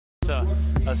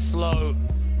a slow,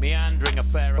 meandering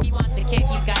affair. He wants to kick,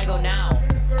 he's got to go now.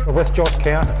 With Josh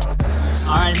Kerr. All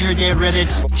right, I'm here, David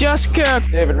Ribbich. Josh Kerr.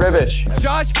 David Ribbich.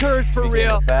 Josh Kerr's for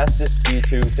real. Fastest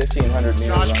D2 1500 meters.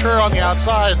 Josh Kerr on the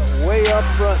outside. Way up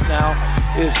front now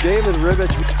is David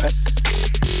Ribbich.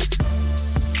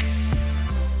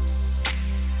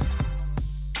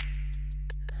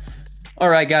 All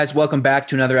right, guys, welcome back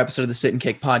to another episode of the Sit and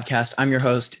Kick podcast. I'm your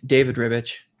host, David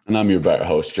Ribbich. And I'm your better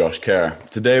host, Josh Kerr.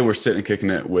 Today, we're sitting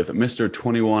kicking it with Mr.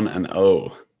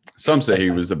 21-0. Some say he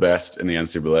was the best in the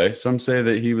NCAA. Some say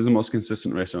that he was the most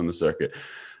consistent racer on the circuit.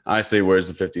 I say, where's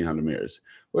the 1500 meters?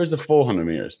 Where's the 400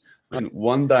 meters? I mean,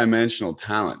 one-dimensional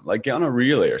talent, like get on a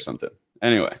relay or something.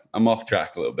 Anyway, I'm off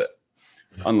track a little bit.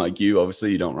 Unlike you,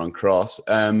 obviously, you don't run cross.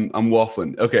 I'm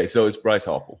waffling. Okay, so it's Bryce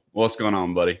Hoppel. What's going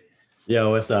on, buddy?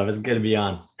 Yo, what's up? It's good to be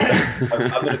on.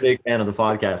 I've been a big fan of the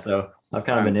podcast, so I've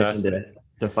kind of been itching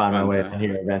to find my way in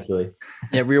here eventually.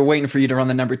 Yeah, we were waiting for you to run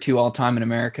the number 2 all time in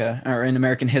America or in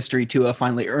American history to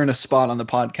finally earn a spot on the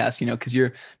podcast, you know, because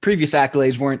your previous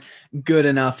accolades weren't good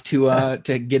enough to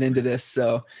get into this.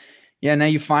 So, yeah, now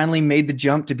you finally made the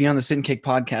jump to be on the Sit and Kick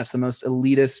podcast, the most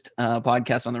elitist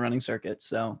podcast on the running circuit.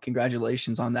 So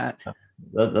congratulations on that.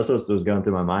 That's what was going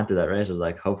through my mind through that race. I was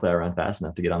like, hopefully I run fast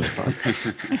enough to get on the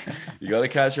podcast. You got to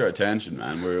catch our attention,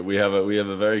 man. We have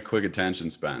a very quick attention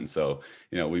span, so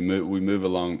you know we move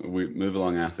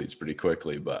along athletes pretty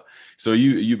quickly. But so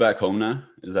you back home now?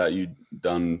 Is that you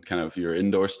done kind of your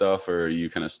indoor stuff, or are you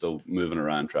kind of still moving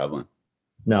around traveling?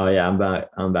 No, yeah,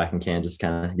 I'm back in Kansas,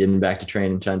 kind of getting back to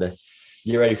training, trying to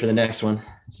get ready for the next one.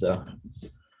 So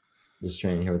just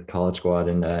training here with the college squad,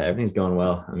 and everything's going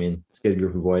well. I mean, it's a good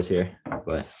group of boys here,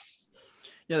 but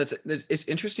yeah, it's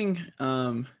interesting.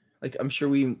 Like I'm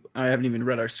sure I haven't even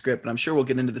read our script, but I'm sure we'll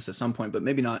get into this at some point, but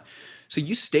maybe not. So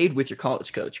you stayed with your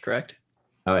college coach, correct?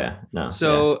 Oh yeah, no.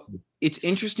 So yeah. It's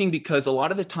interesting because a lot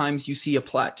of the times you see a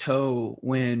plateau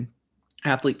when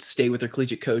athletes stay with their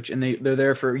collegiate coach and they're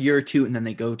there for a year or two and then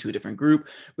they go to a different group,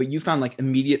 but you found like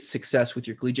immediate success with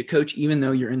your collegiate coach, even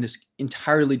though you're in this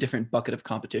entirely different bucket of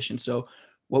competition. So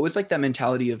what was like that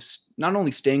mentality of not only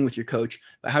staying with your coach,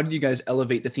 but how did you guys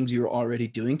elevate the things you were already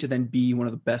doing to then be one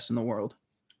of the best in the world?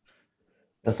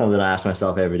 That's something I ask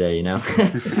myself every day, you know.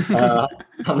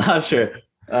 I'm not sure.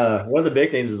 One of the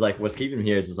big things is like what's keeping me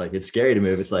here is like it's scary to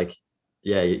move. It's like,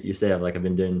 yeah, you say I've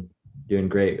been doing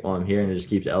great while I'm here, and it just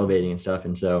keeps elevating and stuff.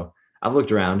 And so I've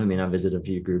looked around. I mean, I've visited a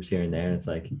few groups here and there, and it's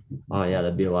like, oh yeah,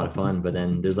 that'd be a lot of fun. But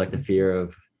then there's like the fear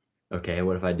of, okay,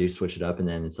 what if I do switch it up? And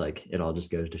then it's like, it all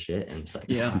just goes to shit. And it's like,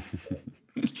 yeah,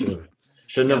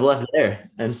 shouldn't have left it there.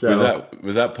 And so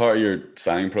was that part of your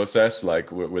signing process?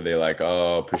 Like, were they like,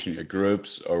 oh, pushing your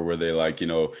groups, or were they like, you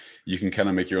know, you can kind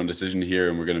of make your own decision here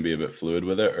and we're going to be a bit fluid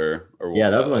with it, or yeah,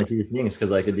 that was one of the key things.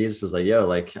 Cause like Adidas was like, yo,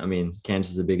 like, I mean,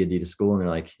 Kansas is a big Adidas school. And they're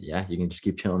like, yeah, you can just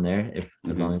keep chilling there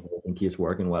as long as everything keeps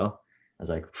working well. I was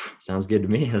like, sounds good to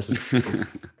me. Let's just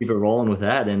keep it rolling with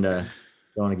that. And don't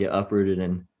want to get uprooted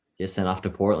and get sent off to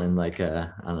Portland, like I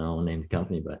don't know, I'll name the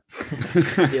company, but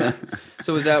yeah.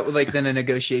 So was that like then a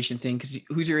negotiation thing? Because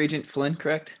who's your agent, Flynn,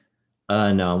 correct?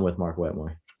 No, I'm with Mark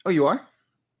Wetmore. Oh, you are?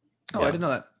 Oh, yeah. I didn't know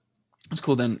that. That's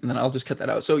cool. Then I'll just cut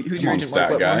that out. So who's your agent? Stat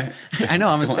Mark guy. I know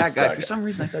I'm a stat guy. For some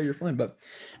reason I thought you were Flynn, but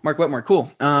Mark Wetmore,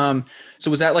 cool.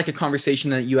 So was that like a conversation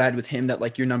that you had with him that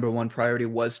like your number one priority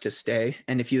was to stay,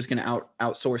 and if he was going to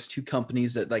outsource to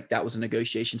companies, that like that was a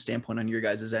negotiation standpoint on your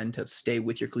guys' end to stay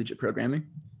with your collegiate programming?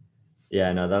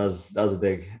 Yeah, no, that was a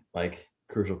big like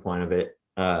crucial point of it.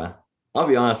 I'll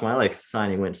be honest, my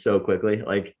signing went so quickly.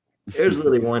 Like it was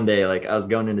literally one day, like I was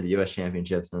going into the US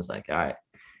championships and it's like, all right,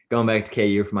 going back to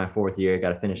KU for my 4th year,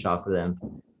 got to finish off with them.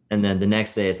 And then the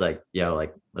next day it's like, yo,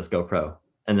 like let's go pro.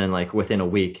 And then like within a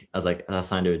week, I was like, I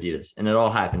signed to Adidas, and it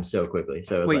all happened so quickly.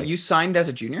 So it was wait, you signed as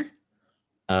a junior?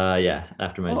 Yeah,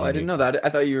 after my junior. I didn't know that. I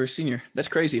thought you were a senior. That's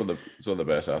crazy. That's what the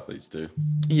best athletes do.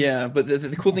 Yeah, but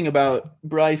the cool thing about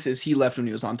Bryce is he left when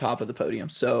he was on top of the podium.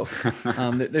 So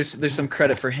there's some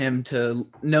credit for him to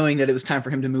knowing that it was time for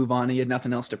him to move on. He had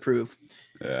nothing else to prove.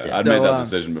 Yeah, I'd made that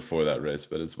decision before that race,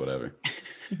 but it's whatever.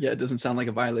 Yeah, it doesn't sound like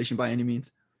a violation by any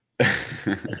means.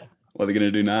 What are they going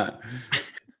to do now?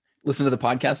 Listen to the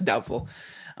podcast? Doubtful.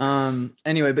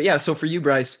 Anyway, but yeah, so for you,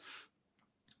 Bryce,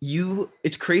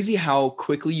 it's crazy how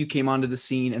quickly you came onto the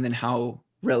scene and then how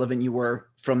relevant you were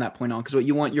from that point on. Because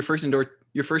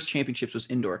your first championships was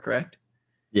indoor, correct?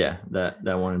 Yeah, that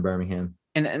one in Birmingham.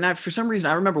 And for some reason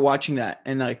I remember watching that,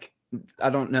 and like I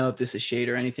don't know if this is shade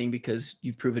or anything because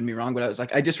you've proven me wrong, but I was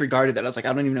like, I disregarded that. I was like,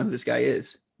 I don't even know who this guy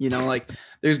is. You know, like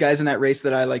there's guys in that race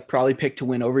that I like probably picked to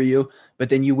win over you, but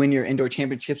then you win your indoor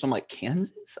championships. I'm like,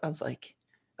 Kansas? I was like,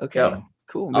 okay,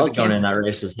 Cool. I was There's a going in Kansas-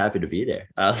 that race just happy to be there.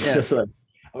 I was Yeah. just like,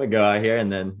 I'm gonna go out here,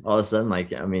 and then all of a sudden,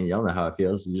 like, I mean, y'all know how it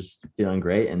feels. You're just feeling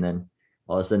great, and then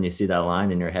all of a sudden you see that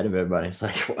line and you're ahead of everybody. It's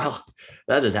like, wow,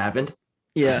 that just happened.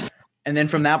 Yeah. And then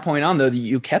from that point on, though,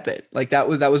 you kept it. Like that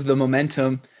was the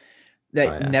momentum that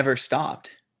Oh, yeah. never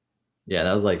stopped. Yeah,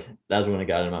 that was when it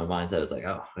got in my mindset. It was like,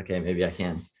 oh, okay, maybe I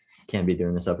can be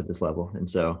doing this up at this level. And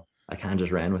so I kind of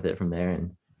just ran with it from there.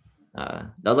 And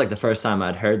that was like the first time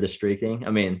I'd heard the streak thing.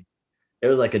 I mean, it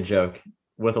was like a joke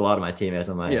with a lot of my teammates.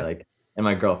 And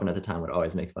my girlfriend at the time would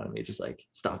always make fun of me, just like,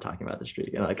 stop talking about the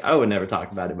streak. And like, I would never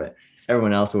talk about it, but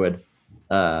everyone else would.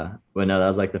 But no, that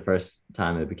was like the first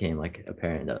time it became like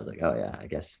apparent that I was like, oh yeah, I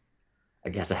guess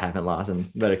I haven't lost, and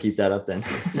better keep that up then.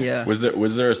 Yeah. Was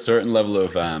there a certain level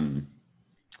of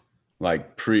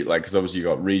because obviously you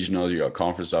got regionals, you got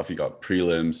conference stuff, you got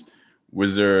prelims.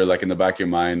 Was there, like, in the back of your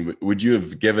mind, would you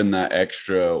have given that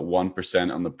extra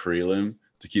 1% on the prelim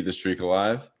to keep the streak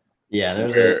alive? Yeah,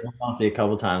 there's honestly a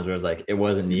couple times where it was like it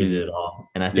wasn't needed at all.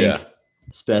 And I think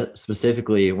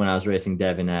specifically when I was racing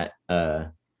Devin at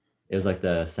it was like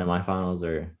the semifinals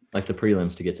or like the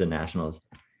prelims to get to nationals,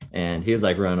 and he was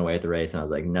like running away at the race, and I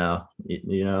was like, no,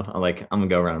 I'm like, I'm gonna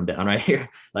go run him down right here.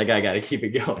 Like, I got to keep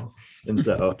it going. And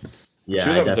so yeah, I'm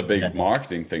sure that was a big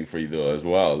marketing thing for you though as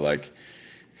well, like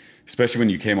especially when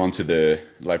you came onto the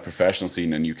like professional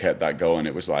scene and you kept that going.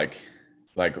 It was like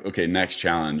okay, next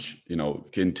challenge,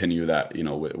 continue that,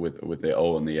 with the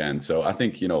O in the end. So I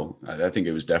think I think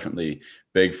it was definitely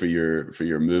big for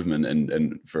your movement,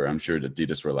 and for, I'm sure that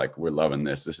Adidas were like, we're loving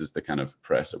this is the kind of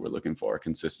press that we're looking for, a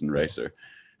consistent racer,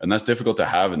 and that's difficult to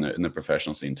have in the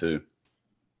professional scene too.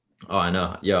 Oh, I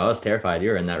know. Yo, I was terrified you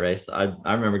were in that race. I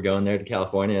remember going there to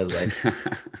California. I was like,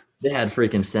 they had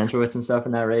freaking Centrowitz and stuff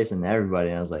in that race, and everybody.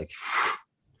 And I was like,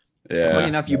 yeah. Funny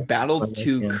enough, you battled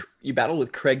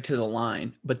with Craig to the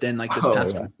line, but then like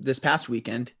this past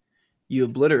weekend, you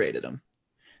obliterated him.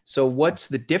 So what's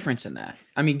the difference in that?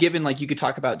 I mean, given like you could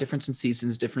talk about difference in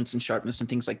seasons, difference in sharpness and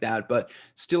things like that, but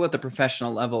still at the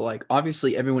professional level, like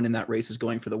obviously everyone in that race is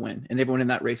going for the win, and everyone in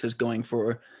that race is going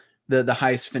for the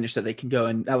highest finish that they can go.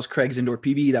 And that was Craig's indoor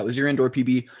PB. That was your indoor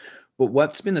PB. But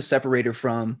what's been the separator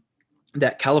from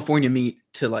that California meet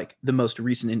to like the most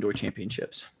recent indoor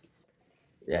championships?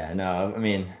 Yeah, no, I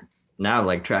mean, now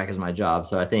like track is my job.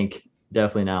 So I think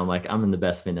definitely now I'm in the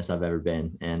best fitness I've ever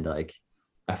been. And like,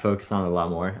 I focus on it a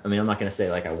lot more. I mean, I'm not going to say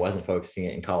like I wasn't focusing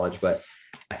it in college, but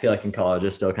I feel like in college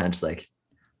it's still kind of just like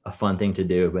a fun thing to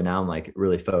do. But now I'm like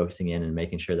really focusing in and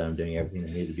making sure that I'm doing everything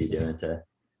I need to be doing to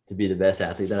be the best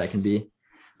athlete that I can be.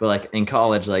 But like in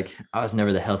college, like I was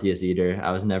never the healthiest eater.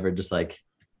 I was never just like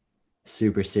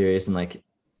super serious and like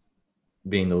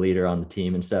being the leader on the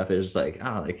team and stuff. It was just like,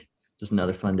 oh, like just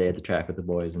another fun day at the track with the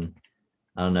boys. And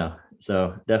I don't know.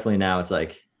 So definitely now it's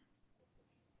like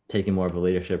taking more of a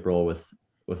leadership role with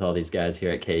all these guys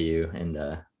here at KU, and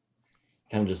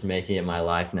kind of just making it my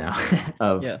life now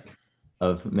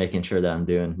of making sure that I'm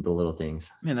doing the little things.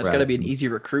 Man, that's got to be an easy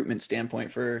recruitment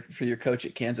standpoint for your coach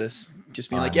at Kansas. Just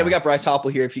being like, yeah, we got Bryce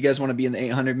Hoppel here. If you guys want to be in the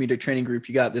 800-meter training group,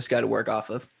 you got this guy to work off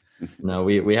of. No,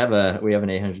 we have an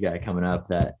 800 guy coming up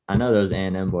that I know those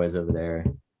A&M boys over there.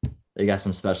 They got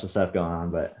some special stuff going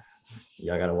on, but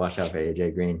y'all got to watch out for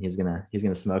AJ Green. He's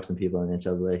gonna smoke some people in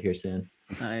NCAA here soon.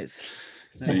 Nice.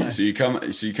 So you come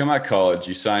out of college,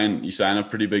 you sign a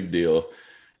pretty big deal.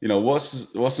 What's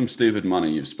some stupid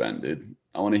money you've spent, dude?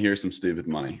 I want to hear some stupid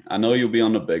money. I know you'll be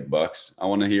on the big bucks. I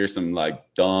want to hear some like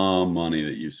dumb money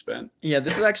that you've spent. Yeah,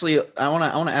 this is actually, I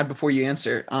want to add before you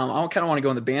answer. I kind of want to go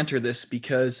in the banter of this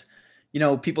because,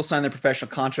 people sign their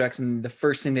professional contracts and the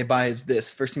first thing they buy is this,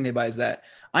 first thing they buy is that.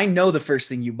 I know the first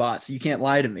thing you bought, so you can't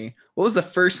lie to me. What was the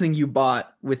first thing you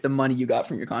bought with the money you got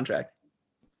from your contract?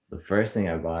 The first thing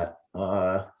I bought,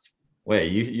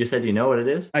 wait, you said you know what it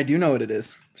is? I do know what it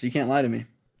is, so you can't lie to me.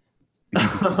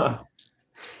 I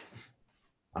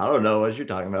don't know what you're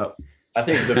talking about. I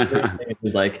think the first thing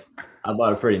was like I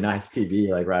bought a pretty nice TV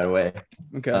like right away.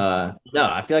 Okay. No,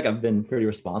 I feel like I've been pretty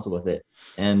responsible with it,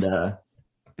 and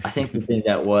I think the thing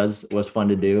that was fun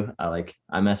to do,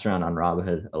 I mess around on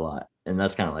Robinhood a lot, and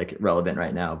that's kind of like relevant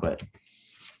right now. But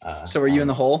so are you in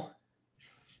the hole?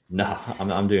 No,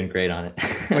 I'm doing great on it.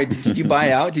 Wait, did you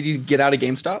buy out? Did you get out of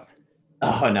GameStop?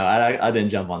 Oh no, I didn't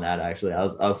jump on that actually. I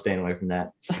was staying away from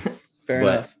that. Fair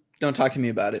enough. Don't talk to me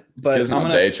about it. But it's not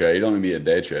day trade. You don't want to be a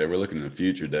day trader. We're looking in the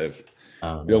future, Dave.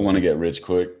 You don't want to get rich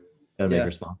quick. Gotta make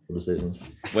responsible decisions.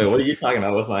 Wait, what are you talking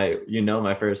about with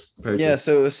my first purchase? Yeah,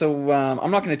 so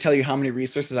I'm not going to tell you how many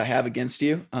resources I have against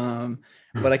you,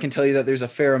 but I can tell you that there's a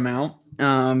fair amount.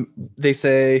 They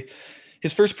say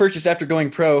his first purchase after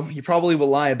going pro, he probably will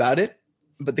lie about it,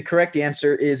 but the correct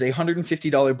answer is a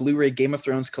 $150 Blu-ray Game of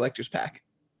Thrones collector's pack.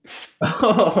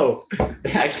 Oh,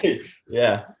 actually,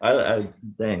 yeah. I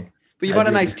dang. But you bought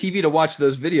a nice TV to watch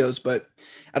those videos. But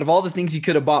out of all the things you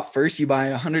could have bought first, you buy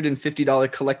a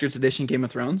 $150 collector's edition Game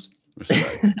of Thrones.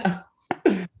 Respect.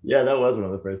 Yeah, that was one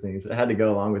of the first things. I had to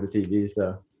go along with the TV.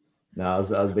 So no, I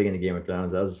was big into Game of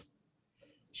Thrones. I was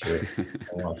sure I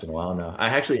haven't watched in a while now. I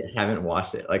actually haven't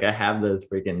watched it. Like I have the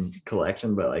freaking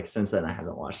collection, but like since then I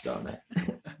haven't watched it on that.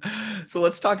 So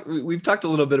let's talk. We've talked a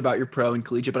little bit about your pro and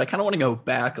collegiate, but I kind of want to go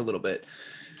back a little bit.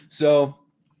 So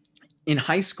in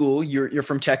high school, you're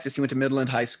from Texas. You went to Midland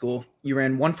High School. You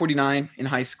ran 149 in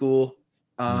high school,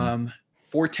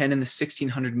 410 in the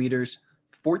 1600 meters,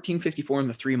 1454 in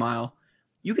the 3 mile.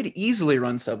 You could easily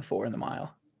run sub 4 in the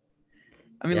mile.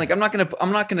 I mean, like I'm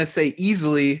not gonna say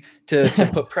easily to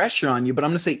put pressure on you, but I'm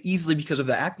gonna say easily because of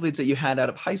the accolades that you had out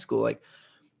of high school. Like,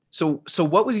 so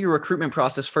what was your recruitment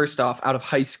process first off out of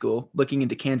high school, looking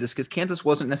into Kansas? Because Kansas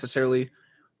wasn't necessarily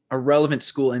a relevant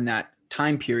school in that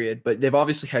time period, but they've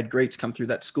obviously had greats come through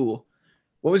that school.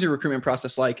 What was your recruitment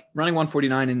process like? Running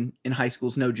 149 in high school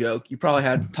is no joke. You probably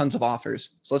had tons of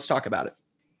offers. So let's talk about it.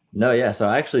 No, yeah. So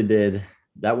I actually did.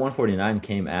 That 149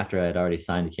 came after I had already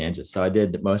signed to Kansas. So I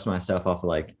did most of my stuff off of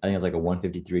I think it was like a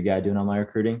 153 guy doing all my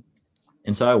recruiting.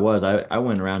 And so I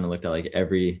went around and looked at like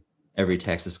every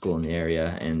Texas school in the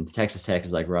area, and Texas Tech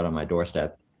is like right on my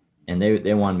doorstep, and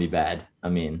they wanted me bad. I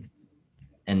mean,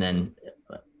 and then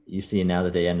you see now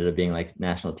that they ended up being like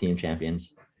national team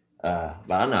champions. But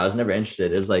I don't know, I was never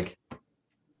interested. It was like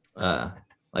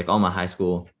all my high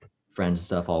school friends and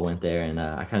stuff all went there, and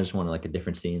I kind of just wanted like a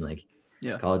different scene. Like,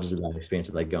 yeah, college is a bad experience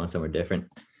of like going somewhere different.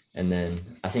 And then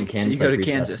I think Kansas. So you go to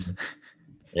Kansas.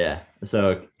 Yeah.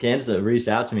 So Kansas reached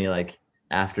out to me like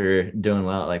after doing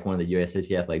well at like one of the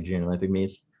USATF like junior Olympic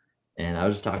meets, and I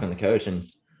was just talking to the coach, and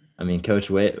I mean, Coach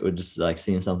Witt would just like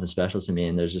seeing something special to me,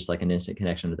 and there's just like an instant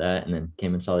connection with that. And then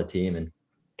came and saw the team, and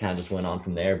kind of just went on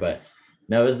from there. But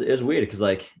no, it was weird because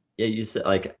like, yeah, you said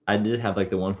like I did have like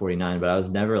the 149, but I was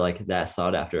never like that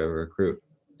sought after a recruit.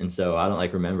 And so I don't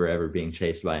like remember ever being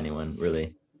chased by anyone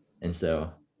really. And so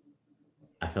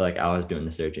I feel like I was doing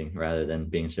the searching rather than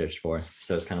being searched for.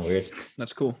 So it's kind of weird.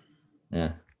 That's cool.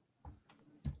 Yeah.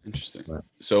 Interesting.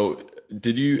 So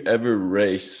did you ever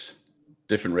race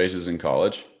different races in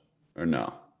college or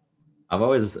no?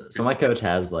 So my coach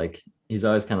has like, he's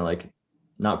always kind of like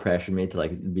not pressured me to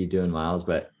like be doing miles,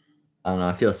 but I don't know.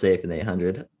 I feel safe in the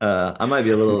 800. I might be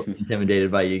a little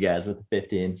intimidated by you guys with the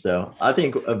 15. So I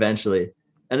think eventually,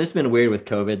 and it's been weird with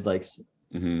COVID, like,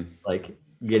 like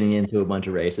getting into a bunch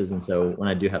of races. And so when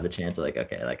I do have the chance to like,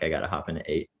 okay, like I got to hop into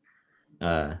 8.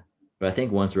 But I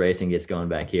think once racing gets going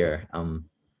back here,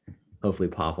 hopefully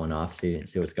pop one off, see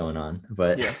what's going on.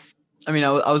 But yeah, I mean,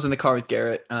 I was in the car with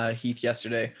Garrett Heath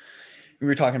yesterday. We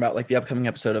were talking about like the upcoming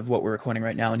episode of what we're recording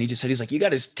right now. And he just said, he's like, you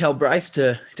got to tell Bryce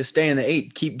to stay in the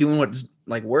 8, keep doing what's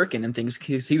like working and things.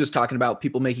 Cause he was talking about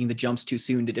people making the jumps too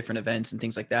soon to different events and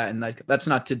things like that. And like, that's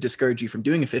not to discourage you from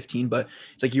doing a 15, but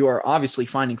it's like, you are obviously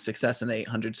finding success in the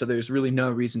 800. So there's really no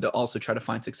reason to also try to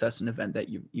find success in an event that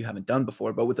you haven't done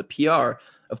before. But with a PR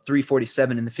of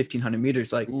 347 in the 1500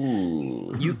 meters, like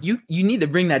you need to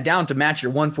bring that down to match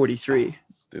your 143.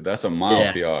 Dude, that's a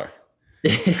mile PR.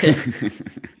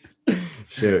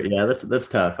 Sure. Yeah, that's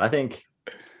tough. I think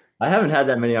I haven't had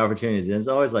that many opportunities. It's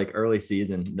always like early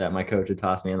season that my coach would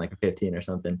toss me in like a 15 or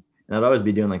something. And I'd always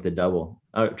be doing like the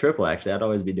triple actually. I'd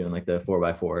always be doing like the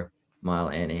 4x4 mile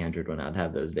and 800 when I'd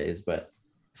have those days. But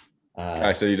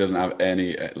I said he doesn't have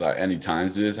any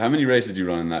times to this. How many races did you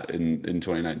run in that in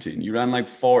 2019? You ran like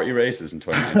 40 races in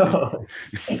 2019.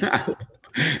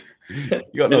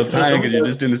 You got no time because you're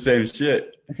just doing the same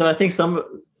shit. So I think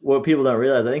what people don't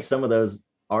realize, I think some of those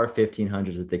are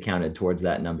 1500s that they counted towards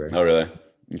that number. Oh, really?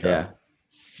 Okay. Yeah.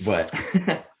 But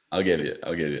I'll give you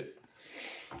it.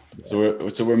 So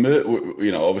we're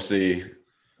you know, obviously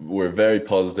we're very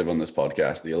positive on this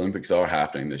podcast. The Olympics are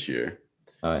happening this year.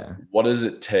 Oh yeah. What does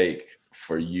it take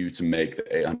for you to make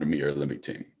the 800 meter Olympic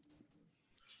team?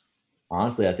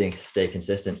 Honestly, I think stay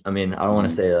consistent. I mean, I don't want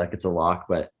to say like it's a lock,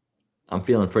 but I'm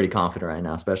feeling pretty confident right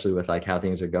now, especially with like how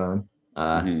things are going.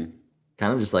 Kind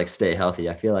of just like stay healthy.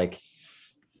 I feel like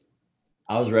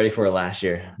I was ready for it last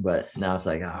year, but now it's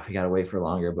like, we got to wait for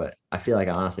longer. But I feel like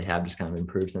I honestly have just kind of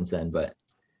improved since then. But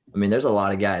I mean, there's a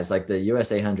lot of guys like the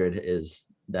US 800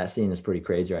 that scene is pretty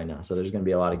crazy right now. So there's going to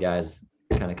be a lot of guys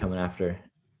kind of coming after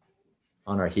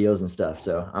on our heels and stuff.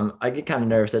 So I get kind of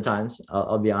nervous at times.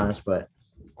 I'll be honest, but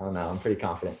I don't know. I'm pretty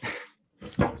confident.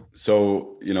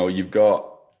 So, you know,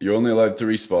 you're only allowed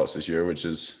 3 spots this year, which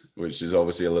is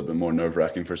obviously a little bit more nerve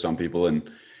wracking for some people. And,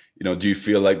 you know, do you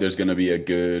feel like there's going to be a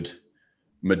good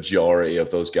majority of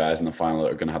those guys in the final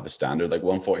are going to have the standard. Like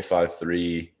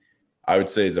 145.3, I would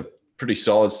say is a pretty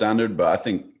solid standard, but I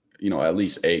think, at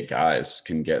least 8 guys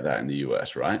can get that in the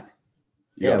US, right?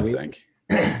 You gotta think.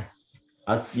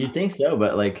 You'd think so,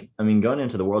 but going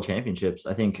into the World Championships,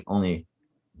 I think only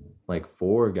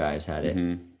 4 guys had it.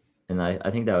 Mm-hmm. And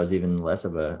I think that was even less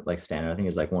of a standard. I think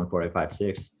it's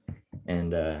 145.6,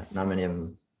 and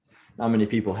not many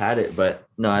people had it. But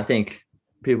no, I think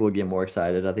people will get more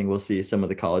excited. I think we'll see some of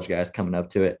the college guys coming up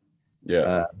to it.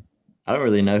 Yeah. I don't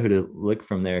really know who to look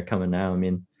from there coming now. I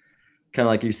mean, kind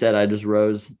of like you said, I just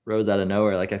rose out of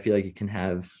nowhere. I feel like you can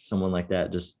have someone like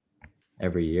that just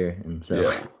every year, and so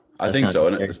yeah, I think so.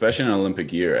 And especially in an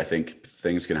Olympic year, I think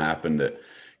things can happen that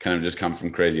kind of just come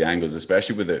from crazy angles,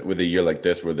 especially with a year like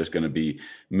this where there's going to be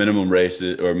minimal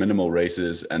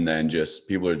races, and then just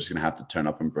people are just going to have to turn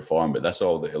up and perform. But that's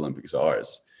all the Olympics are,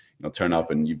 is turn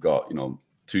up, and you've got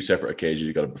 2 separate occasions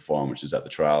you got to perform, which is at the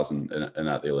trials and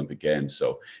at the Olympic Games.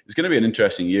 So it's going to be an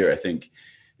interesting year. I think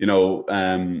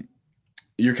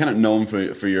you're kind of known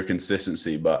for your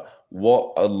consistency, but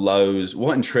what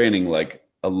in training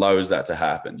allows that to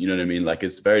happen? You know what I mean?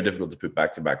 It's very difficult to put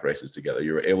back-to-back races together.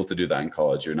 You were able to do that in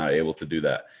college. You're now able to do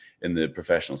that in the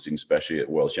professional scene, especially at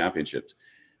World Championships.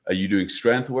 Are you doing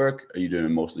strength work? Are you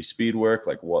doing mostly speed work?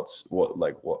 What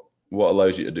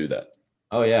allows you to do that?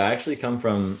 Oh yeah, I actually come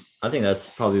from, I think that's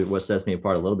probably what sets me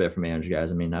apart a little bit from 800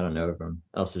 guys. I mean, I don't know everyone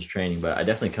else's training, but I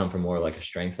definitely come from more a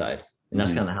strength side. And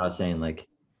that's kind of how I was saying,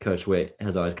 Coach Witt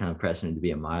has always kind of pressed me to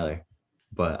be a miler,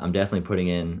 but I'm definitely putting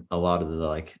in a lot of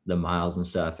the miles and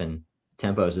stuff, and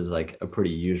tempos is a pretty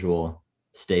usual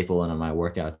staple in my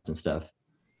workouts and stuff.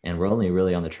 And we're only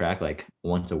really on the track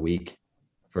once a week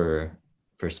for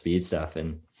speed stuff.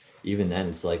 And even then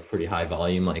it's pretty high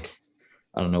volume. I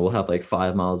don't know, we'll have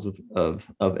 5 miles of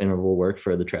interval work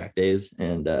for the track days.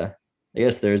 And I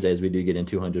guess Thursdays we do get in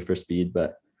 200 for speed,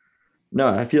 but no,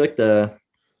 I feel like the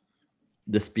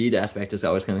speed aspect is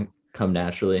always going to come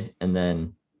naturally. And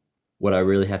then what I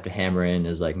really have to hammer in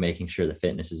is making sure the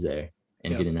fitness is there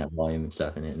and getting that volume and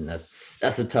stuff in it. And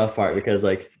that's the tough part, because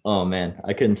oh man,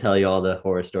 I couldn't tell you all the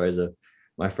horror stories of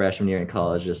my freshman year in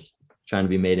college, just trying to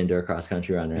be made into a cross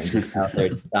country runner and just out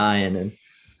there dying. And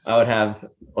I would have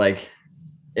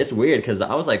it's weird because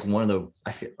I was I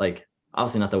feel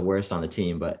obviously not the worst on the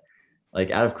team, but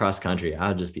out of cross country, I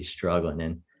would just be struggling.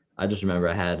 And I just remember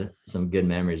I had some good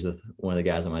memories with one of the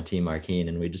guys on my team, Markeen,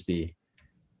 and we'd just be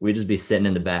sitting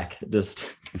in the back just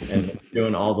and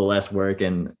doing all the less work.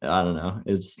 And I don't know,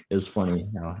 it's funny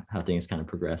how things kind of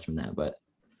progress from that. But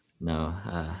no,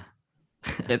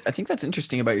 I think that's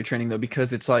interesting about your training though,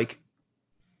 because it's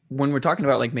when we're talking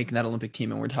about making that Olympic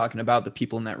team and we're talking about the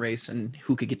people in that race and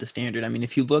who could get the standard. I mean,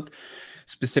 if you look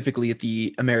specifically at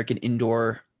the American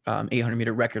indoor 800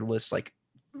 meter record list,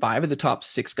 5 of the top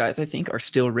 6 guys, I think, are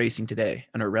still racing today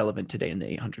and are relevant today in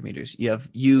the 800 meters. You have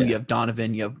you have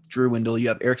Donovan, you have Drew Windle, you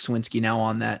have Eric Swinski now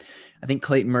on that. I think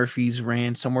Clayton Murphy's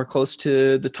ran somewhere close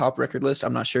to the top record list.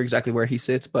 I'm not sure exactly where he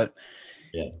sits, but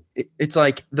it's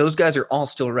those guys are all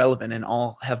still relevant and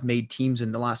all have made teams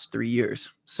in the last 3 years.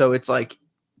 So it's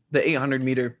the 800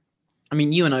 meter. I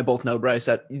mean, you and I both know, Bryce,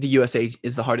 that the USA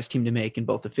is the hardest team to make in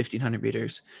both the 1500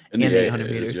 meters and the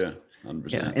 800 meters. Yeah,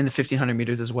 100%. Yeah, and the 1500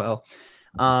 meters as well.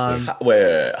 When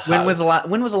was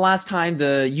the last time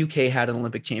the UK had an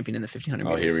Olympic champion in the 1500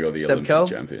 meters? Oh, here we go, the Sebco?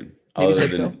 Olympic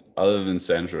champion. Other than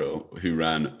Centro, who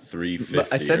ran 350.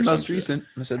 But I said most recent.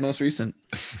 So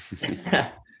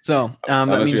that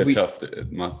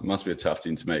must be a tough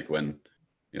team to make when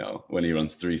he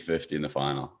runs 350 in the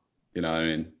final. You know what I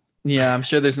mean? Yeah, I'm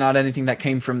sure there's not anything that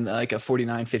came from a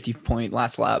 49-50 point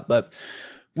last lap, but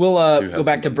we'll go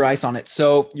back to Bryce on it.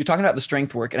 So you're talking about the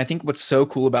strength work. And I think what's so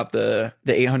cool about the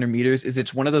 800 meters is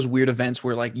it's one of those weird events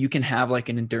where you can have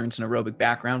an endurance and aerobic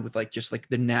background with just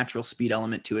the natural speed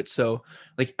element to it. So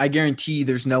I guarantee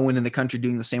there's no one in the country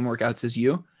doing the same workouts as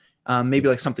you.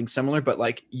 Maybe something similar,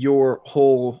 but your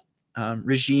whole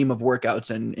regime of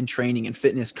workouts and training and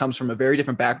fitness comes from a very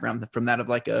different background from that of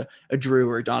a Drew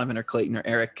or Donovan or Clayton or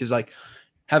Eric. Cause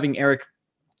having Eric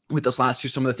with us last year,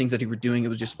 some of the things that he were doing, it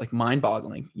was just mind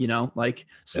boggling,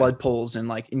 sled pulls and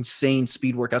insane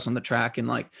speed workouts on the track. And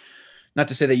not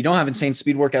to say that you don't have insane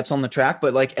speed workouts on the track,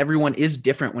 but everyone is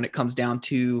different when it comes down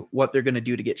to what they're going to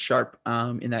do to get sharp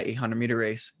in that 800 meter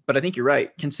race. But I think you're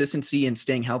right. Consistency and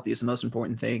staying healthy is the most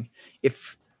important thing.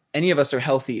 If any of us are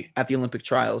healthy at the Olympic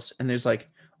trials and there's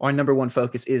our number one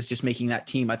focus is just making that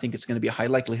team, I think it's going to be a high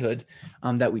likelihood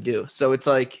that we do. So it's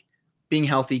being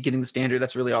healthy, getting the standard.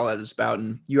 That's really all that is about.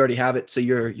 And you already have it. So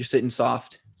you're sitting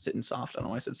soft. sitting soft. I don't know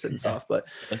why I said sitting soft, but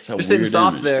That's a you're sitting weird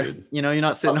soft image, there. dude. You know, you're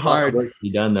not sitting A lot of hard. work to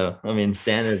be done though. I mean,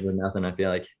 standards are nothing. I feel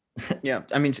like. Yeah.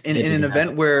 I mean, in Anything an can event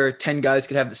happen. where 10 guys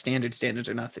could have the standards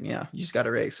are nothing. Yeah. You just got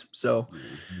to race. So,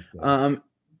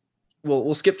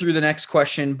 we'll skip through the next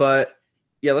question, but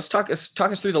yeah, let's talk us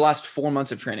through the last 4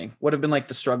 months of training. What have been like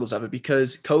the struggles of it?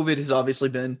 Because COVID has obviously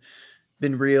been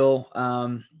real.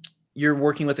 You're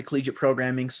working with the collegiate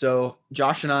programming. So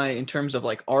Josh and I, in terms of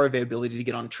like our availability to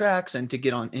get on tracks and to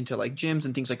get on into like gyms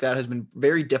and things like that, has been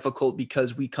very difficult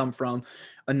because we come from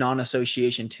a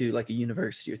non-association to like a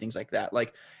university or things like that.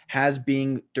 Like, has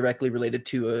being directly related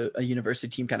to a university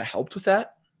team kind of helped with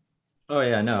that? Oh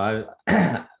yeah, no,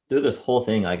 I through this whole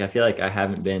thing, like I feel like I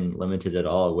haven't been limited at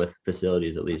all with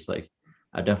facilities, at least. Like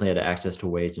I definitely had access to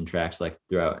weights and tracks like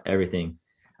throughout everything.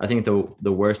 I think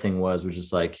the worst thing was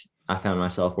just like I found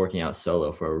myself working out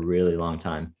solo for a really long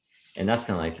time. And that's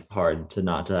kind of like hard to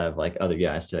not to have like other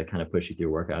guys to kind of push you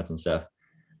through workouts and stuff.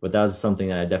 But that was something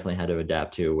that I definitely had to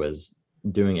adapt to, was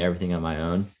doing everything on my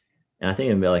own. And I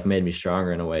think it like made me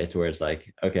stronger in a way to where it's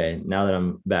like, okay, now that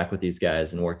I'm back with these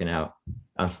guys and working out,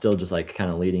 I'm still just like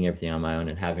kind of leading everything on my own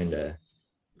and having to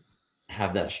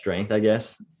have that strength, I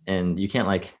guess. And you can't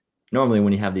like, normally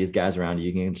when you have these guys around you,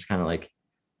 you can just kind of like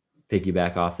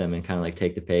piggyback off them and kind of like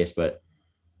take the pace. But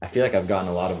I feel like I've gotten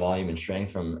a lot of volume and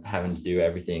strength from having to do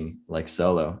everything like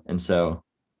solo. And so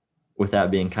with that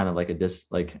being kind of like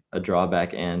a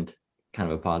drawback and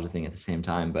kind of a positive thing at the same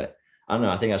time. But I don't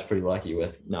know, I think I was pretty lucky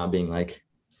with not being like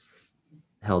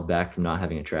held back from not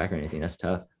having a track or anything. That's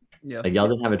tough. Yeah. Like y'all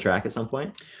didn't have a track at some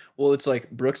point? Well, it's like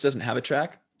Brooks doesn't have a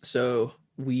track. So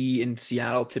we in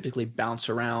Seattle typically bounce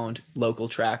around local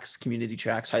tracks, community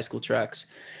tracks, high school tracks.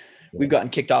 We've gotten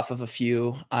kicked off of a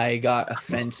few. I got a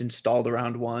fence installed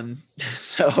around one.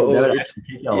 So it's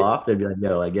kick y'all off. They'd be like,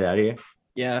 yo, like get out of here.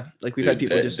 Yeah. Like we've had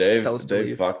people just tell us to Dave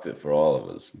leave. fucked it for all of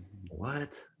us.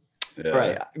 What? Yeah.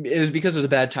 Right. It was because it was a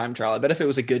bad time trial. I bet if it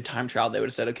was a good time trial, they would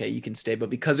have said, okay, you can stay. But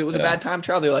because it was a bad time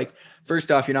trial, they're like,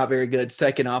 first off, you're not very good.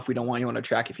 Second off, we don't want you on a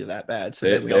track if you're that bad. So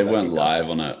they went live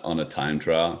on a time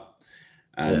trial.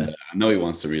 And I know he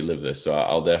wants to relive this, so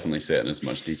I'll definitely say it in as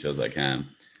much detail as I can.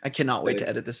 I cannot wait to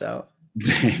edit this out.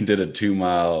 He did a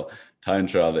 2-mile time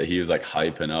trial that he was like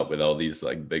hyping up with all these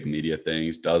like big media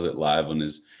things, does it live on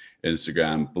his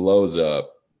Instagram, blows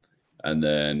up, and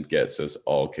then gets us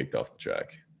all kicked off the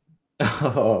track.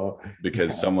 Oh,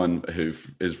 because someone who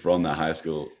is from that high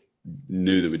school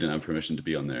knew that we didn't have permission to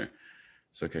be on there,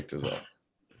 so kicked us off.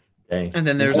 Dang. And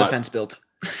then there's a fence built.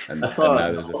 And I saw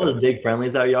now there's all the big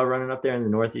friendlies that y'all running up there in the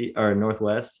northeast or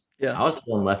northwest. Yeah. I was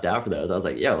feeling left out for those. I was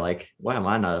like, yo, like, why am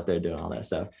I not up there doing all that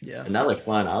stuff? Yeah. And that looked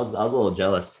fun. I was a little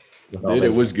jealous. Dude,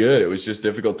 it was good. It was just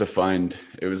difficult to find.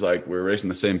 It was like we're racing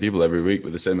the same people every week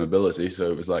with the same ability,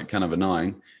 so it was like kind of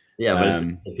annoying. Yeah, but it's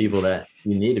the people that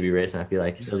you need to be racing. I feel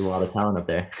like there's a lot of talent up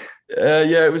there.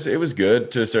 Yeah, it was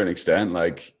good to a certain extent.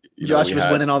 Like Josh was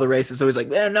winning all the races, so he's like,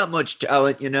 "Man, not much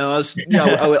talent, you know."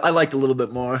 I liked a little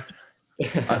bit more.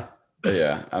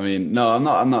 Yeah, I mean, no,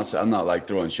 I'm not like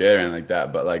throwing shade or anything like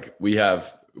that. But like we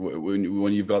have,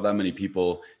 when you've got that many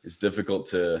people, it's difficult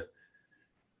to.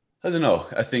 I don't know.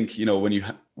 I think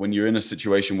when you're in a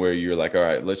situation where you're like, all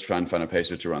right, let's try and find a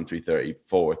pacer to run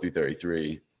 334,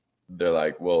 333. They're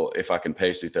like, well, if I can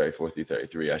pace 334,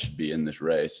 333, I should be in this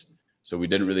race. So we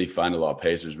didn't really find a lot of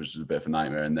pacers, which was a bit of a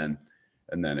nightmare. And then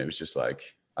it was just like,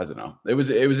 I don't know. It was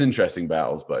interesting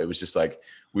battles, but it was just like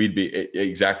we'd be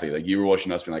exactly like you were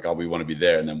watching us being like, oh, we want to be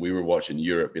there, and then we were watching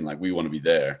Europe being like, we want to be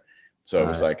there. So it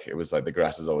was like the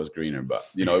grass is always greener. But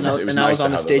it was and nice I was on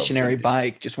to a have those stationary opportunities.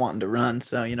 bike, just wanting to run.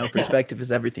 So perspective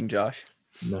is everything, Josh.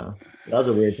 No, that was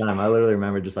a weird time. I literally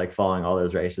remember just like following all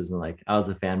those races and like I was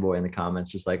a fanboy in the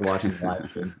comments, just like watching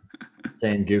live and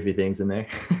saying goofy things in there.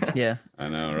 Yeah. I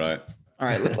know, right? All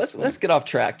right, let's get off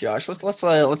track, Josh.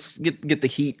 Let's get the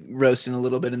heat roasting a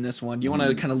little bit in this one. Do you want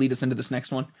to kind of lead us into this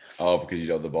next one? Oh, because you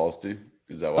don't have the balls to?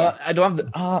 Is that why? I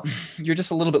don't have you're just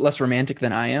a little bit less romantic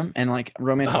than I am, and like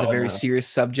romance is a very serious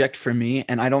subject for me,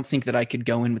 and I don't think that I could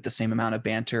go in with the same amount of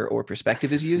banter or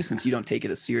perspective as you, since you don't take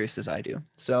it as serious as I do.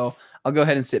 So I'll go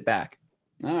ahead and sit back.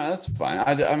 No, that's fine.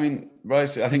 I mean,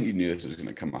 Bryce, I think you knew this was going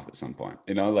to come up at some point.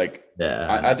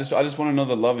 Yeah. I just want to know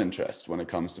the love interest when it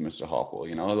comes to Mr. Hopple.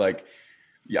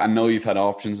 I know you've had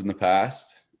options in the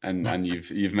past, and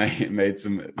you've made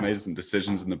some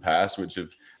decisions in the past which have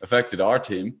affected our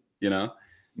team.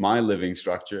 My living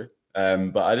structure.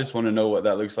 But I just want to know what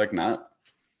that looks like now.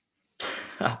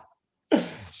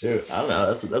 Shoot, I don't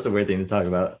know. That's a weird thing to talk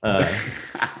about.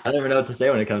 I never know what to say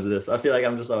when it comes to this. I feel like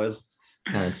I'm just always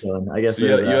kind of chilling. I guess so.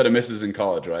 You had a missus in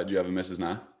college, right? Do you have a missus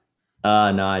now?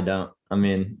 No, I don't. I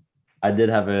mean, I did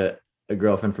have a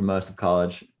girlfriend for most of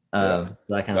college, So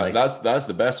I kind of like, that's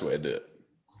the best way to do it.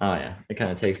 oh yeah, it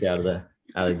kind of takes you out of the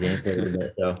game for a little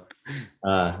bit. So,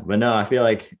 but no, I feel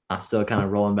like I'm still kind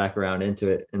of rolling back around into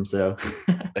it, and so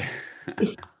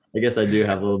I guess I do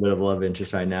have a little bit of love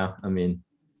interest right now. I mean,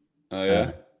 Oh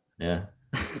yeah. yeah.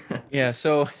 Yeah.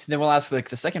 So then we'll ask like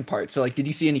the second part. So like, did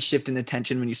you see any shift in the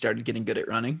tension when you started getting good at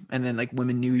running, and then like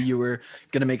women knew you were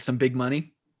gonna make some big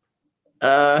money?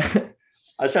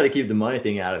 I try to keep the money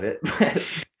thing out of it,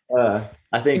 but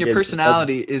I think And your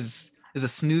personality is a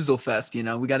snoozle fest. You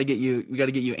know, we got to get you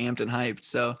amped and hyped.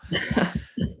 So I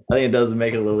think it does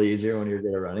make it a little easier when you're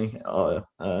good at running. I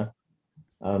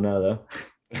don't know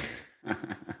though.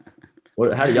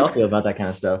 How do y'all feel about that kind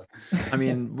of stuff? I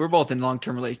mean, we're both in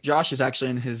long-term relations. Josh is actually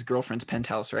in his girlfriend's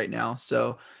penthouse right now,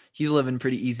 so he's living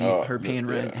pretty easy. Oh, her paying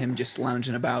rent, yeah. him just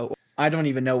lounging about. I don't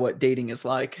even know what dating is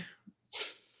like.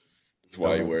 That's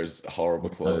why he wears horrible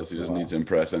clothes. He doesn't need to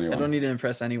impress anyone. I don't need to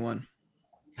impress anyone.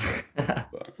 But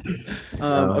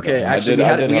Okay, I actually, did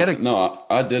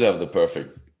have the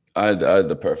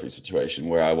perfect situation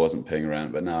where I wasn't paying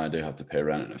rent, but now I do have to pay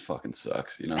rent, and it fucking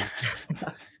sucks, you know.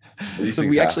 These So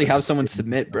things we actually happen. have someone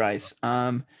submit, Bryce.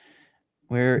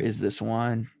 Where is this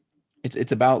one?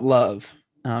 It's about love.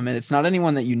 And it's not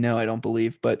anyone that you know, I don't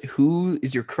believe, but who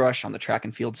is your crush on the track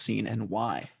and field scene and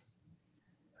why?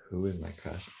 Who is my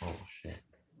crush? Oh shit!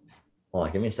 Hold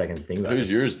on, give me a second to think about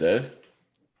Who's yours, Dave?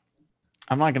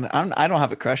 I don't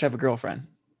have a crush. I have a girlfriend.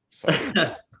 Sorry.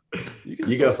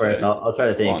 You go for it. I'll try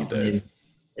to think. on, Dave.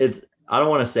 I don't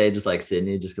want to say just like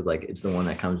Sydney, just because like it's the one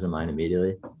that comes to mind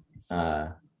immediately.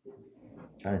 Trying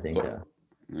to think.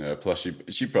 Yeah. Plus,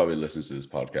 she probably listens to this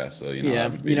podcast, so you know. Yeah,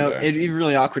 that would be you know, it'd embarrassing. be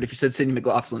really awkward if you said Sydney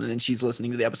McLaughlin and then she's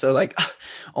listening to the episode like,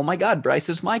 oh my God, Bryce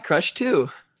is my crush too.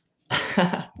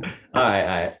 All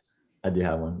right. I do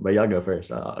have one, but y'all go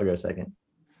first. I'll go second.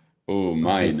 Oh,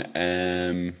 mine.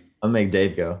 I'll make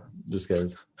Dave go just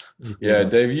because. Yeah,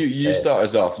 Dave, you start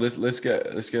us off. Let's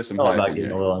get some All hype about in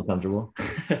getting a here. little uncomfortable.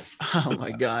 Oh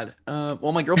my God.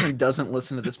 Well, my girlfriend doesn't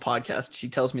listen to this podcast. She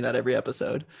tells me that every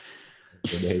episode.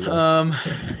 So there you go.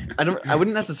 I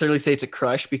wouldn't necessarily say it's a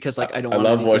crush because like I don't I want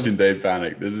love anything- watching Dave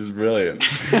panic. This is brilliant.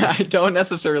 I don't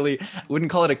necessarily wouldn't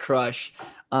call it a crush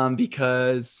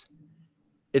because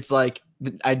it's like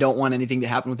I don't want anything to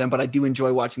happen with them, but I do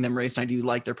enjoy watching them race and I do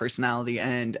like their personality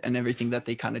and everything that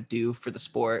they kind of do for the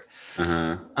sport.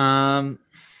 Uh-huh. Um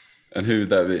And who would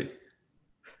that be?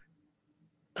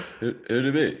 Who'd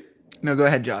it be? no, go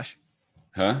ahead, Josh.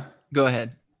 Huh? Go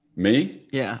ahead. Me?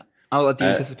 Yeah. I'll let the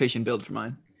anticipation build for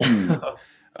mine.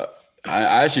 I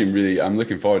actually I'm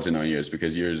looking forward to knowing yours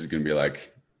because yours is going to be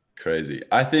like crazy.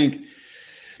 I think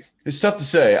it's tough to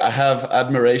say. I have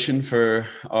admiration for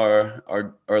our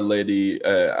lady,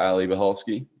 Ali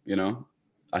Bahalski. You know,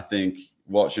 I think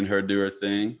watching her do her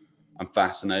thing, I'm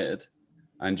fascinated.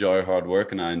 I enjoy her hard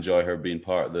work and I enjoy her being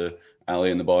part of the Ali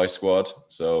and the boy squad.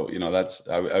 So, you know,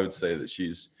 I would say that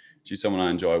she's someone I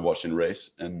enjoy watching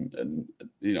race and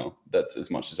you know, that's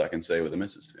as much as I can say with the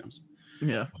missus, to be honest.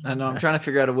 Yeah. I know. I'm trying to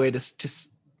figure out a way to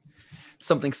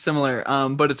something similar.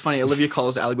 But it's funny. Olivia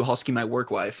calls Ali Buhalski my work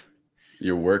wife.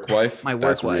 Your work wife? My work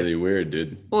That's wife. really weird,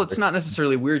 dude. Well, it's not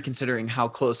necessarily weird considering how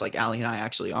close like Ali and I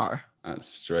actually are. That's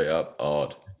straight up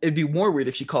odd. It'd be more weird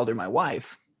if she called her my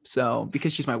wife. So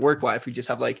because she's my work wife, we just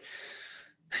have like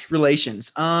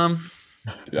relations.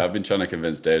 Yeah, I've been trying to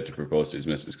convince Dave to propose to his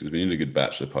missus because we need a good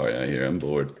bachelor party out here. I'm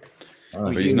bored,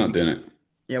 Oh, but he's not doing it.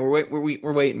 Yeah,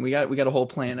 we're waiting. We got a whole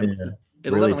plan. yeah.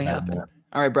 It'll Really definitely tight, happen. man.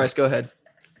 All right, Bryce, go ahead.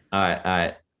 All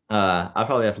right. I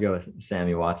probably have to go with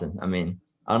Sammy Watson. I mean,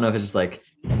 I don't know if it's just like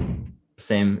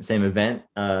same event.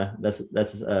 That's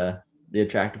the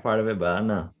attractive part of it, but I don't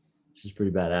know. She's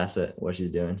pretty badass at what she's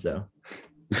doing. So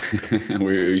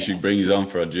we should bring you on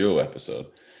for a duo episode.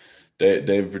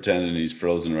 Dave pretending he's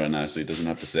frozen right now, so he doesn't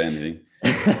have to say anything.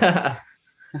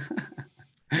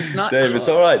 It's not Dave, it's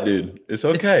all right, dude. It's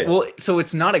okay. So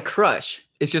it's not a crush.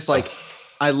 It's just like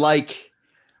I like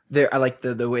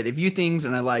the way they view things,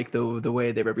 and I like the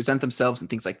way they represent themselves and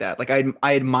things like that. Like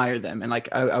I admire them, and like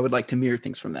I would like to mirror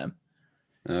things from them.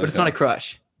 But it's not a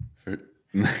crush.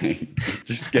 Mate,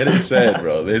 just get it said,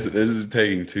 bro. This is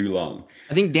taking too long.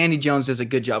 I think Danny Jones does a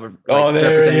good job of Oh, there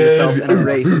representing he himself is. in a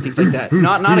race and things like that.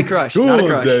 Not a crush. Not a Go on,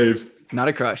 crush. Dave. Not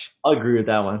a crush. I'll agree with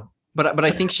that one. But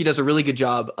I think she does a really good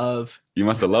job of. You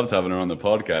must have loved having her on the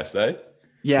podcast, eh?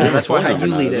 Yeah, that's why I had Phone you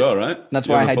number now lead as it. well, right? That's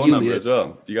You why have I a had phone you number lead it. as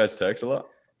well. Do you guys text a lot?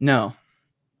 No.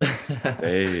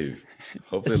 Dave.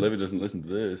 Hopefully Libby doesn't listen to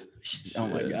this. Oh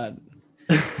my Shit. God.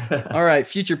 All right,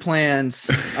 future plans.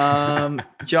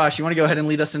 Josh, you want to go ahead and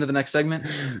lead us into the next segment?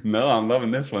 No, I'm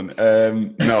loving this one.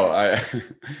 No,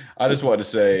 I just wanted to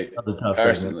say That was a tough segment.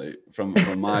 personally,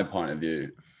 from my point of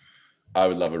view, I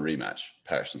would love a rematch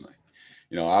personally.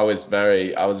 You know, I was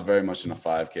very much in a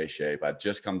 5K shape. I'd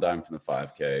just come down from the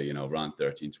 5K, you know, ran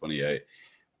 13:28,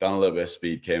 done a little bit of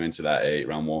speed, came into that 8,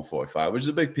 around 1:45, which is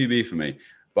a big PB for me.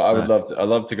 But I'd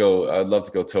love to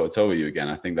go toe to toe with you again.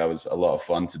 I think that was a lot of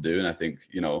fun to do. And I think,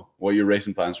 you know, what are your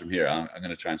racing plans from here? I'm going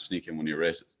to try and sneak in one of your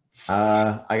races.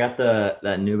 I got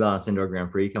that New Balance Indoor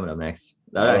Grand Prix coming up next.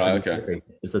 Okay.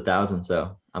 It's 1,000,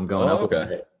 so I'm going up a little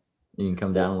bit. You can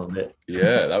come down a little bit.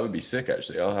 Yeah, that would be sick.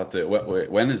 Actually, I'll have to.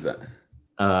 When is that?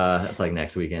 It's like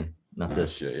next weekend. Not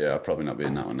this. Shit, yeah, I'll probably not be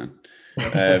in that one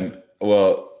then.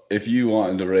 Well, if you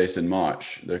wanted to race in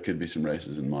March, there could be some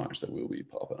races in March that will be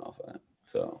popping off at.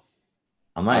 So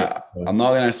I might. I'm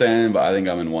not gonna say anything, but I think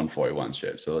I'm in 141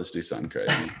 shape. So let's do something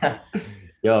crazy.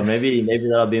 Yo, maybe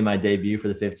that'll be my debut for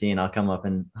the 15. I'll come up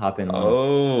and hop in.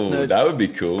 Oh, that would be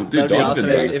cool, dude. That'd be awesome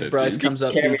if Bryce comes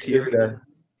up beats you.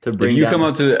 To bring if you come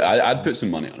up to I'd put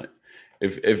some money on it.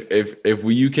 If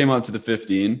you came up to the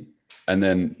 15 and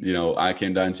then, you know, I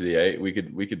came down to the 8,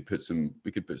 we could put some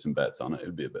bets on it. It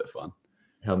would be a bit of fun.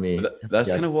 Help me. That's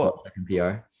kind of what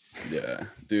PR. Yeah,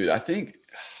 dude. I think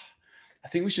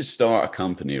we should start a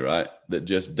company, right, that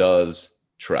just does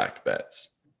track bets.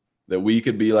 That we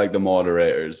could be like the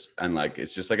moderators, and like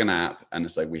it's just like an app, and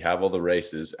it's like we have all the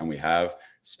races and we have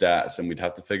stats, and we'd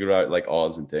have to figure out like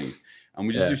odds and things, and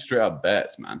we just do straight up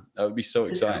bets, man. That would be so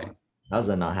exciting. How does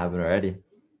that not happen already?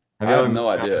 I have no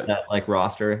idea. That like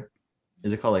roster,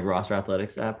 is it called like Roster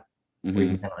Athletics app? Mm-hmm. Where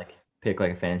you can kind of like pick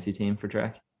like a fantasy team for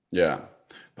track. Yeah,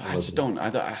 but I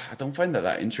don't find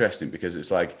that interesting, because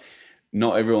it's like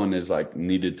not everyone is like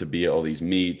needed to be at all these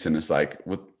meets, and it's like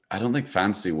I don't think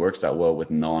fantasy works that well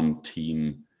with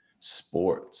non-team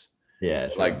sports. Yeah.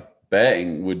 Sure. Like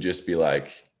betting would just be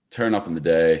like, turn up in the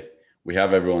day. We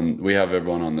have everyone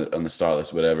on the start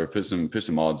list, whatever, put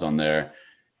some odds on there,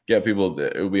 get people.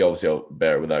 It would be obviously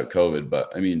better without COVID,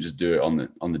 but I mean, just do it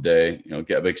on the day, you know,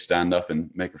 get a big stand up and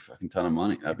make a fucking ton of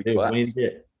money. That'd be class.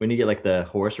 We need to get like the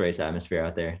horse race atmosphere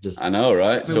out there. I know,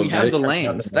 right? So we have the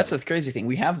lanes. That's the crazy thing.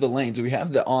 We have the lanes. We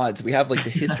have the odds. We have like the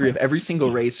history of every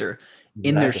single racer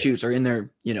in their shoots or in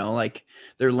their, you know, like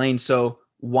their lane. So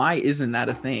why isn't that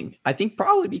a thing? I think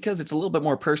probably because it's a little bit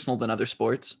more personal than other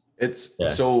sports.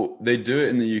 So they do it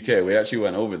in the UK. We actually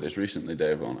went over this recently,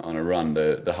 Dave, on a run,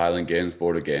 the Highland Games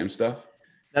Board of Games stuff.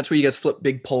 That's where you guys flip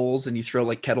big poles and you throw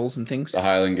like kettles and things. The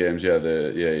Highland Games,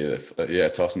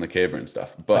 tossing the caber and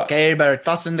stuff. But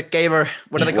tossing the caber.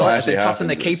 What do they call it? Tossing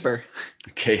the caper.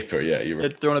 Caper, yeah. You were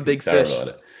throwing a big fish. About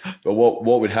it. But what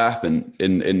would happen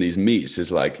in these meets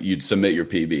is like you'd submit your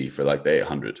PB for like the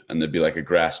 800, and there'd be like a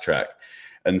grass track.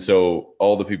 And so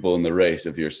all the people in the race,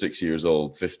 if you're 6 years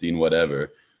old, 15,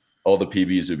 whatever, all the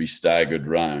PBs would be staggered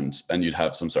rounds, and you'd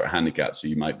have some sort of handicap. So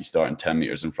you might be starting 10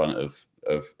 meters in front of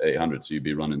 800. So you'd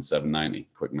be running 790,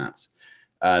 quick maths.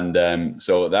 And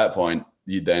so at that point,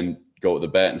 you'd then go to the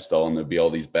bet install, and there'd be all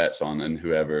these bets on, and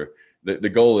whoever, the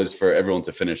goal is for everyone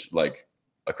to finish like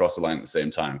across the line at the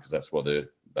same time, because that's what the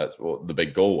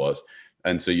big goal was.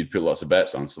 And so you'd put lots of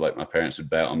bets on. So like my parents would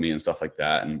bet on me and stuff like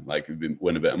that, and like we'd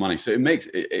win a bit of money. So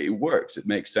it works. It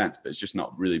makes sense, but it's just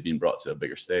not really being brought to a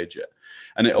bigger stage yet.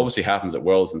 And it obviously happens at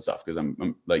Worlds and stuff, because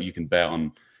I'm like, you can bet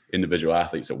on individual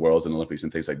athletes at Worlds and Olympics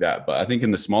and things like that. But I think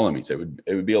in the smaller meets, it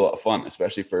would be a lot of fun,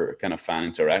 especially for kind of fan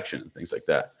interaction and things like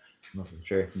that. Oh, for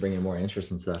sure, bringing more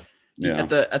interest and stuff. Yeah.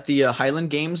 At the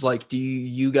Highland Games, like, do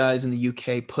you guys in the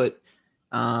UK put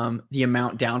the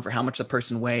amount down for how much the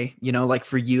person weigh? You know, like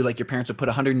for you, like your parents would put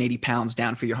 180 pounds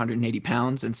down for your 180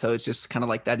 pounds, and so it's just kind of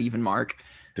like that even mark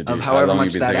of however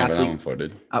much that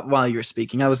athlete. While you were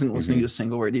speaking, I wasn't listening to a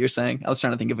single word that you're saying. I was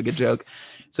trying to think of a good joke.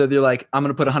 So they're like, I'm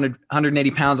going to put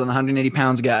 180 pounds on the 180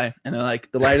 pounds guy, and they're like,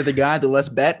 the lighter the guy, the less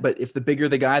bet, but if the bigger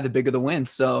the guy, the bigger the win.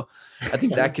 So I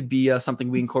think that could be something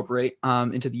we incorporate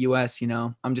into the US. You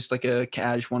know, I'm just like a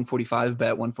cash 145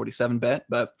 bet, 147 bet,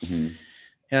 but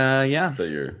yeah. So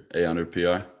your 800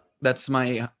 PR. That's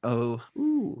my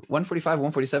 145,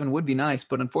 147 would be nice,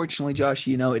 but unfortunately, Josh,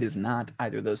 you know, it is not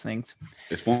either of those things.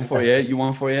 It's 148. You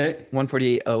 148?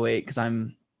 148.08 because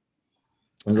I'm.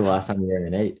 When's the last time you were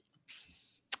in 8?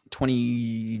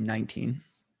 2019.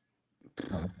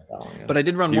 But I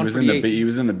did run 148. He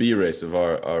was in the B race of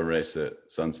our race at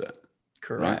Sunset.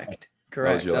 Correct. Right?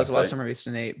 Correct. That was the last time I raced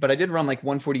in 8. But I did run like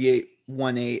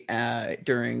 148.18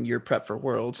 during your prep for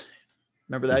Worlds.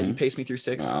 Remember that? You paced me through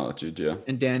 6. Yeah.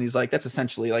 And Danny's like, that's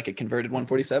essentially like a converted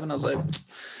 147. I was like,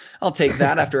 I'll take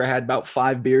that after I had about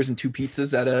 5 beers and 2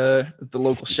 pizzas at the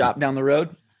local shop down the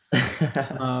road.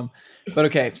 But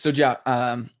okay. So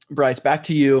Bryce, back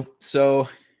to you. So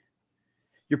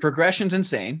your progression's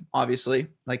insane, obviously.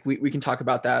 Like we can talk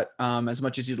about that as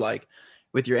much as you'd like.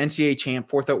 with your NCAA champ,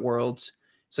 4th at Worlds.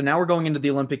 So now we're going into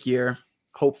the Olympic year,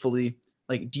 hopefully.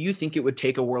 Like, do you think it would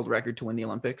take a world record to win the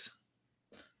Olympics?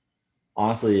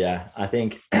 Honestly, yeah. I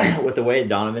think with the way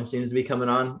Donovan seems to be coming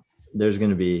on, there's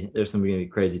gonna be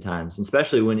crazy times,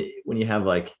 especially when you have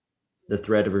like the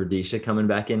threat of Rudisha coming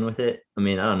back in with it. I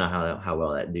mean, I don't know how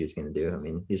well that dude's gonna do. I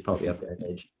mean, he's probably up there in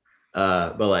age.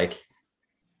 But like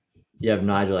you have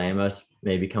Nigel Amos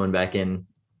maybe coming back in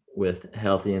with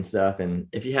healthy and stuff. And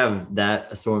if you have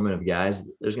that assortment of guys,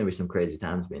 there's gonna be some crazy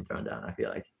times being thrown down, I feel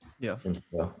like. Yeah. And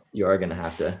so you are gonna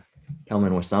have to come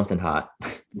in with something hot.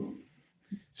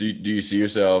 So do you see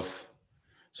yourself?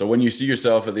 So when you see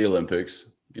yourself at the Olympics,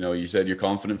 you know, you said you're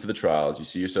confident for the trials. You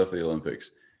see yourself at the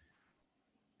Olympics.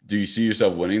 Do you see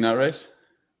yourself winning that race,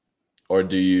 or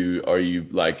are you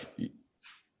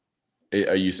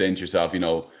saying to yourself, you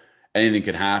know, anything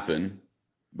could happen,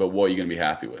 but what are you going to be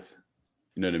happy with?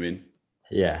 You know what I mean?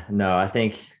 Yeah. No, I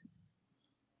think.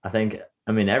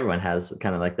 I mean, everyone has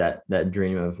kind of like that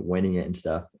dream of winning it and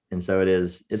stuff, and so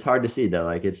it's hard to see though.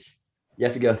 Like you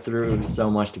have to go through so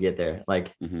much to get there.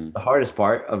 Like the hardest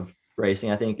part of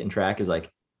racing, I think, in track is like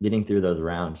getting through those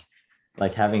rounds.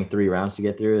 Like having 3 rounds to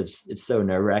get through, it's so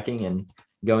nerve-wracking, and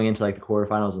going into like the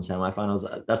quarterfinals and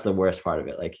semifinals, that's the worst part of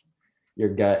it. Like your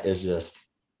gut is just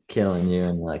killing you,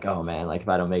 and you're like, oh man, like if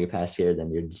I don't make it past here,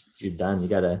 then you're done. You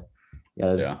gotta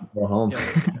go home.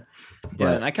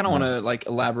 Yeah, and I kind of want to like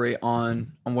elaborate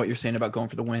on what you're saying about going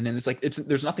for the win. And it's like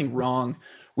there's nothing wrong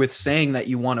with saying that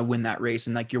you want to win that race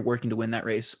and like you're working to win that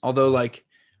race. Although like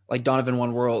Donovan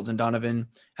won Worlds and Donovan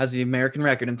has the American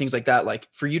record and things like that. Like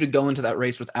for you to go into that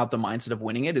race without the mindset of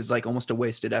winning it is like almost a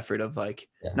wasted effort of like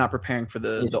not preparing for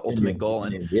the ultimate goal.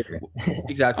 And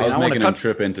exactly. I was making him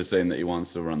trip into saying that he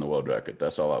wants to run the world record.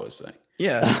 That's all I was saying.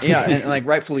 Yeah. And like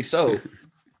rightfully so.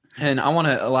 And I want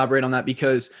to elaborate on that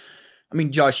because I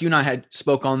mean, Josh, you and I had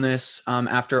spoke on this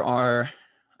after our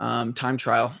time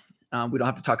trial. We don't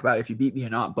have to talk about if you beat me or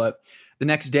not, but the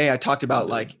next day I talked about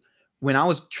like when I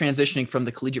was transitioning from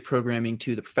the collegiate programming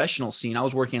to the professional scene, I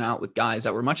was working out with guys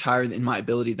that were much higher in my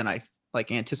ability than I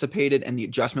like anticipated. And the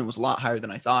adjustment was a lot higher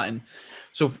than I thought. And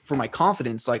so for my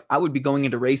confidence, like I would be going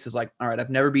into races like, all right, I've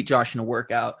never beat Josh in a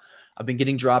workout. I've been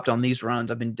getting dropped on these runs.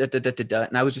 I've been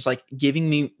and I was just like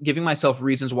giving myself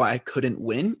reasons why I couldn't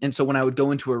win. And so when I would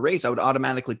go into a race, I would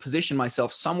automatically position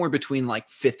myself somewhere between like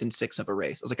 5th and 6th of a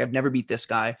race. I was like, I've never beat this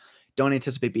guy. Don't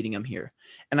anticipate beating him here.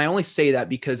 And I only say that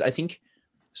because I think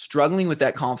struggling with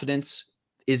that confidence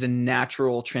is a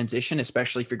natural transition,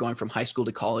 especially if you're going from high school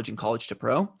to college and college to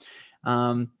pro.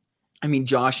 I mean,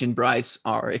 Josh and Bryce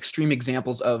are extreme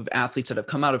examples of athletes that have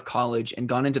come out of college and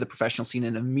gone into the professional scene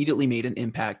and immediately made an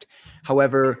impact.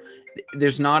 However,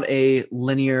 there's not a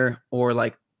linear or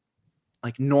like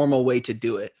normal way to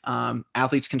do it.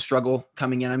 Athletes can struggle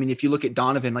coming in. I mean, if you look at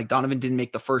Donovan, like Donovan didn't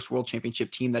make the first world championship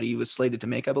team that he was slated to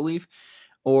make, I believe,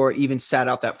 or even sat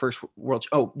out that first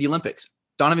the Olympics.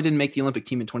 Donovan didn't make the Olympic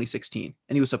team in 2016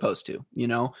 and he was supposed to, you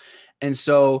know? And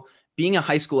so being a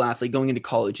high school athlete going into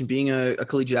college and being a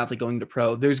collegiate athlete going to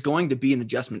pro, there's going to be an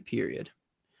adjustment period.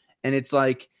 And it's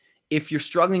like, if you're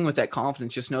struggling with that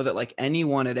confidence, just know that like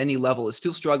anyone at any level is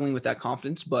still struggling with that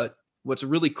confidence. But what's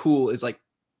really cool is like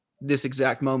this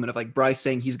exact moment of like Bryce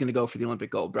saying he's going to go for the Olympic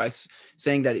gold, Bryce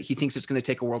saying that he thinks it's going to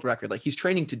take a world record. Like he's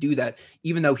training to do that,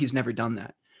 even though he's never done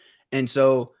that. And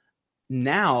so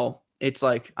now it's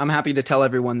like, I'm happy to tell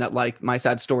everyone that like my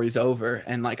sad story is over.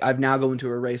 And like, I've now go into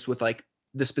a race with like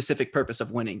the specific purpose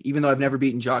of winning, even though I've never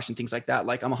beaten Josh and things like that.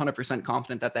 Like I'm 100%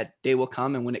 confident that day will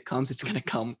come. And when it comes, it's going to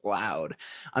come loud.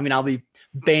 I mean, I'll be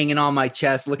banging on my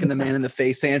chest, looking the man in the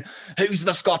face saying, who's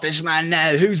the Scottish man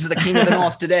now? Who's the king of the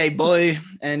North today, boy?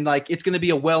 And like, it's going to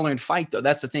be a well-earned fight though.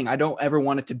 That's the thing. I don't ever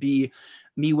want it to be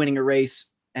me winning a race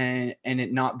and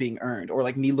it not being earned, or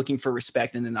like me looking for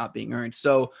respect and it not being earned.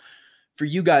 So for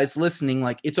you guys listening,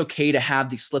 like it's okay to have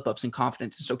these slip ups in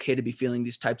confidence. It's okay to be feeling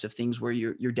these types of things where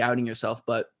you're doubting yourself.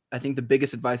 But I think the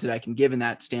biggest advice that I can give in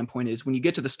that standpoint is when you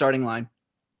get to the starting line,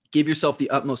 give yourself the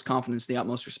utmost confidence, the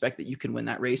utmost respect that you can win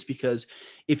that race. Because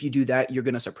if you do that, you're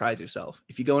going to surprise yourself.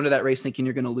 If you go into that race thinking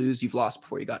you're going to lose, you've lost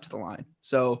before you got to the line.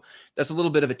 So that's a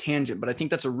little bit of a tangent, but I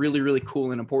think that's a really, really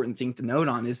cool and important thing to note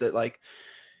on is that like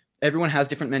everyone has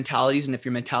different mentalities. And if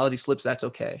your mentality slips, that's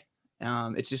okay.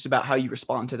 It's just about how you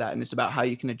respond to that. And it's about how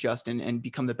you can adjust and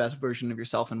become the best version of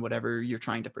yourself in whatever you're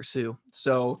trying to pursue.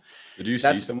 So did you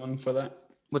see someone for that?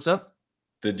 What's up?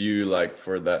 Did you like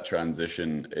for that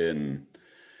transition in,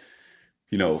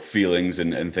 you know, feelings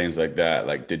and things like that?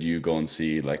 Like, did you go and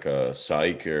see like a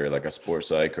psych or like a sports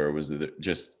psych, or was it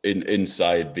just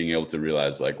inside being able to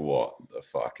realize like what the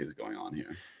fuck is going on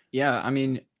here? Yeah. I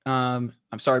mean,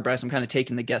 I'm sorry, Bryce. I'm kind of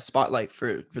taking the guest spotlight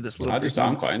for this little.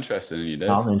 I'm quite interested in you, Dave.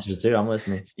 I'm interested too. I'm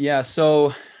listening. Yeah.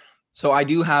 So I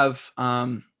do have.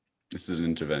 This is an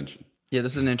intervention. Yeah,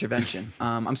 this is an intervention.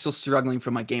 I'm still struggling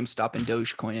for my GameStop and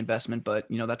Dogecoin investment, but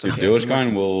that's okay.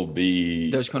 Dogecoin will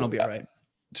be all right.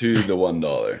 To the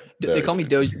 $1. They call me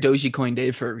Dogecoin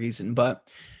Dave for a reason, but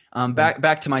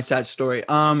back to my sad story.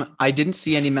 I didn't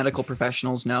see any medical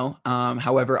professionals, no.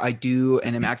 However, I do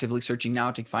and am actively searching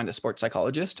now to find a sports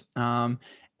psychologist. And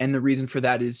the reason for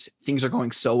that is things are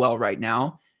going so well right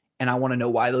now, and I want to know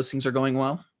why those things are going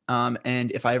well.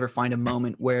 And if I ever find a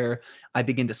moment where I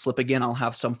begin to slip again, I'll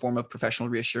have some form of professional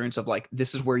reassurance of like,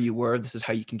 this is where you were, this is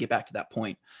how you can get back to that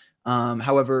point.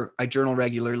 However, I journal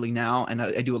regularly now, and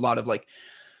I do a lot of like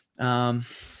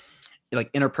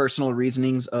interpersonal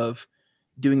reasonings of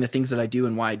doing the things that I do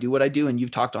and why I do what I do. And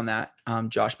you've talked on that,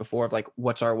 Josh, before, of like,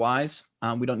 what's our whys?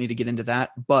 We don't need to get into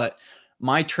that, but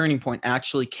my turning point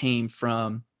actually came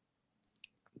from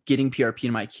getting PRP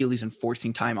in my Achilles and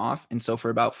forcing time off. And so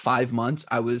for about 5 months,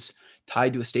 I was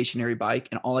tied to a stationary bike,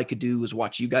 and all I could do was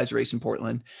watch you guys race in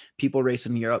Portland, people race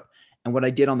in Europe. And what I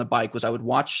did on the bike was I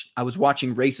was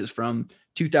watching races from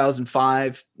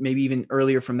 2005, maybe even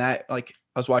earlier from that. Like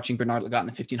I was watching Bernard Lagat in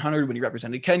the 1500 when he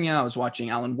represented Kenya. I was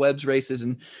watching Alan Webb's races.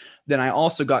 And then I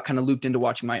also got kind of looped into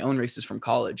watching my own races from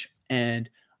college, and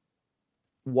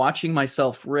watching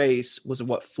myself race was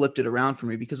what flipped it around for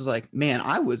me, because it's like, man,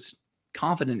 I was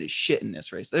confident as shit in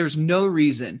this race. There's no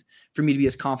reason for me to be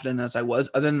as confident as I was,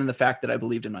 other than the fact that I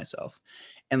believed in myself.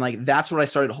 And like, that's what I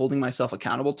started holding myself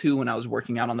accountable to when I was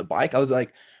working out on the bike. I was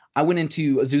like, I went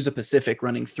into Azusa Pacific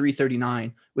running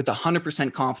 3:39 with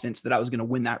 100% confidence that I was going to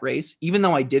win that race. Even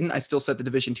though I didn't, I still set the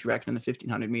Division II record in the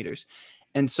 1500 meters.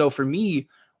 And so for me,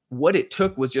 what it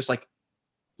took was just like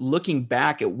looking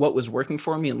back at what was working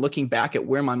for me and looking back at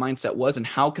where my mindset was and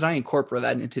how could I incorporate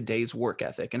that into today's work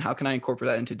ethic and how can I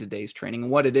incorporate that into today's training.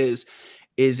 And what it is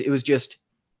it was just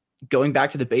going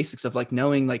back to the basics of like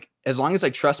knowing, like, as long as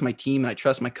I trust my team and I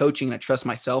trust my coaching and I trust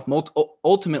myself,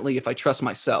 ultimately, if I trust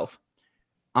myself,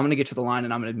 I'm going to get to the line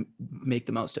and I'm going to make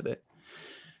the most of it.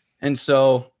 And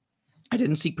so I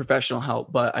didn't seek professional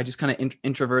help, but I just kind of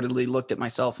introvertedly looked at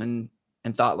myself and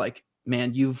thought like,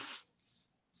 man,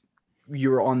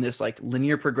 you're on this like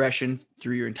linear progression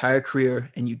through your entire career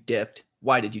and you dipped.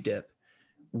 Why did you dip?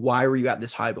 Why were you at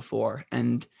this high before?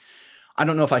 And I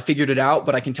don't know if I figured it out,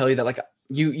 but I can tell you that like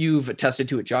you've attested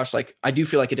to it, Josh. Like I do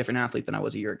feel like a different athlete than I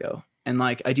was a year ago. And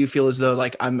like, I do feel as though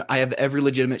like I have every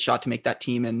legitimate shot to make that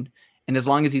team. And as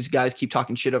long as these guys keep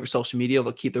talking shit over social media,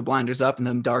 they'll keep their blinders up and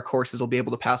then dark horses will be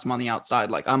able to pass them on the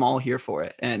outside. Like I'm all here for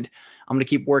it. And I'm going to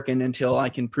keep working until I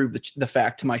can prove the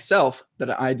fact to myself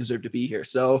that I deserve to be here.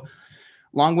 So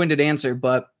long-winded answer,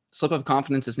 but slip of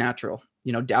confidence is natural.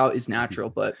 Doubt is natural,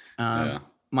 but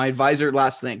my advisor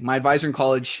in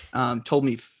college told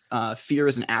me fear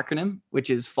is an acronym, which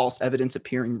is false evidence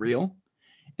appearing real.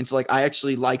 And so like, I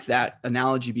actually like that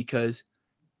analogy because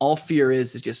all fear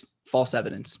is just false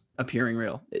evidence appearing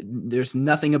real. There's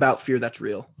nothing about fear that's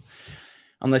real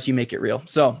unless you make it real.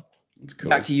 So cool.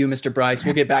 Back to you, Mr. Bryce.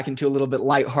 We'll get back into a little bit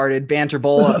lighthearted banter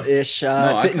bowl-ish sit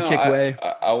and kick way.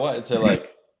 I wanted to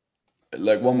like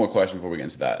one more question before we get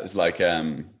into that. It's like,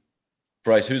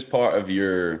 Bryce, who's part of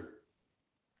your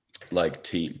like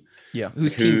team? Yeah,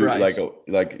 who's Team Bryce?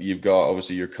 Like you've got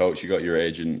obviously your coach, you got your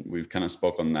agent. We've kind of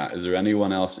spoke on that. Is there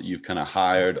anyone else that you've kind of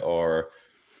hired or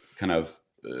kind of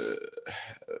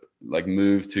like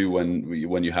moved to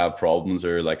when you have problems,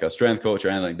 or like a strength coach or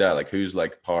anything like that? Like who's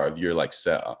like part of your like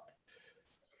setup?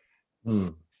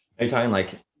 Are you talking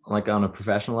like on a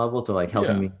professional level to like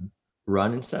helping me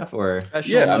run and stuff, or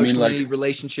emotionally,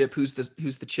 relationship? Who's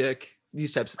the chick?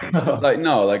 These types of things.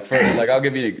 I'll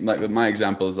give you like my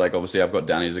example is like, obviously I've got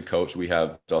Danny as a coach. We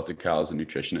have Dr. Cal as a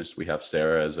nutritionist. We have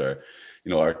Sarah as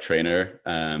our trainer.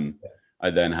 I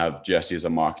then have Jesse as a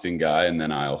marketing guy. And then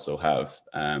I also have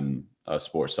a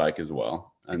sports psych as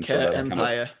well. And so that's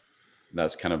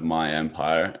kind of my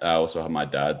empire. I also have my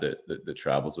dad that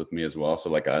travels with me as well. So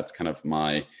like, that's kind of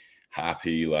my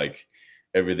happy, like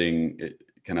everything, it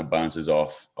kind of bounces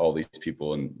off all these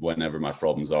people. And whenever my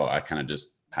problems are, I kind of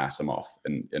just pass them off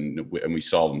and we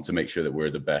solve them to make sure that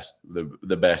we're the best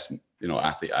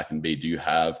athlete I can be. Do you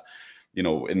have,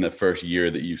 in the first year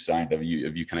that you've signed, have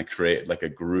you kind of created like a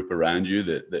group around you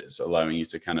that's allowing you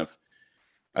to kind of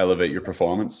elevate your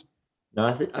performance? No,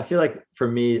 I feel like for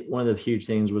me, one of the huge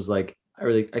things was like,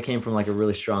 I came from like a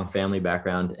really strong family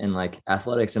background, and like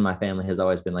athletics in my family has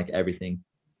always been like everything.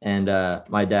 And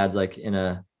my dad's like in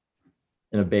a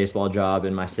baseball job,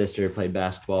 and my sister played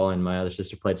basketball and my other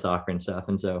sister played soccer and stuff.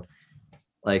 And so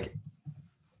like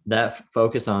that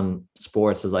focus on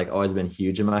sports has like always been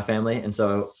huge in my family. And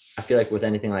so I feel like with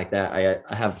anything like that,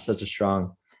 I have such a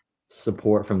strong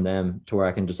support from them to where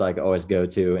I can just like always go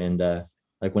to. And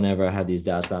like whenever I have these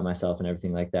doubts about myself and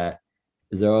everything like that,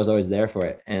 is they're always there for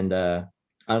it. And I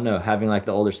don't know, having like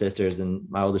the older sisters, and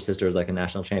my older sister was like a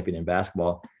national champion in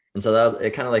basketball. And so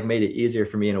it kind of like made it easier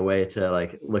for me in a way to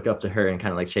like look up to her and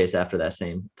kind of like chase after that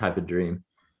same type of dream.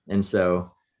 And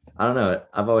so I don't know,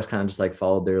 I've always kind of just like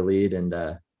followed their lead, and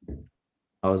I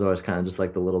was always kind of just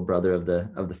like the little brother of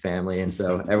the family. And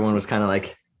so everyone was kind of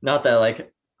like, not that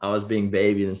like I was being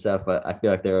babied and stuff, but I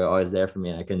feel like they were always there for me,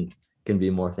 and I can be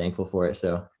more thankful for it.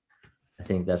 So I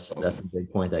think that's awesome. That's a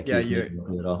big point that keeps me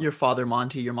it all. Your father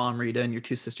Monty, your mom Rita, and your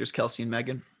two sisters Kelsey and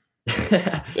Megan.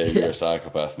 Dave, you're a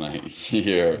psychopath, mate.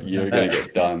 You're gonna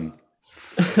get done.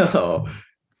 Oh.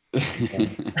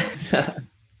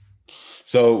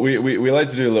 So we like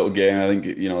to do a little game. I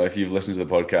think, you know, if you've listened to the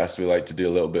podcast, we like to do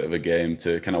a little bit of a game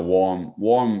to kind of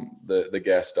warm the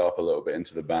guest up a little bit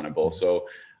into the banter ball. So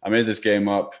I made this game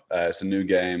up. It's a new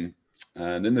game,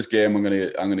 and in this game, I'm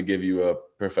gonna give you a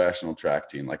professional track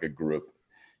team, like a group,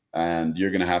 and you're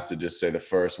gonna have to just say the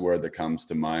first word that comes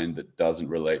to mind that doesn't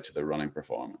relate to the running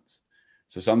performance.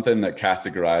 So something that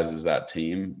categorizes that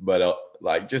team, but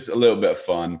like just a little bit of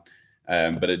fun,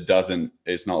 but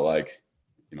it's not like,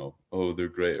 you know, oh, they're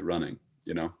great at running,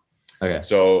 you know? Okay.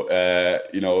 So,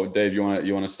 you know, Dave, you want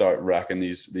to start racking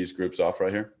these groups off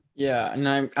right here? Yeah. And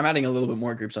I'm adding a little bit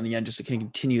more groups on the end just to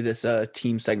continue this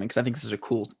team segment, because I think this is a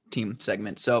cool team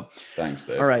segment. So thanks,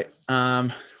 Dave. All right.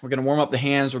 We're going to warm up the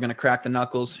hands. We're going to crack the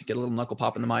knuckles, get a little knuckle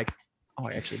pop in the mic. Oh,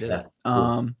 I actually did that.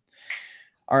 Cool.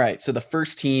 All right. So the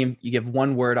first team, you give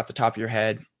one word off the top of your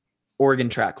head. Oregon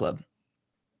Track Club.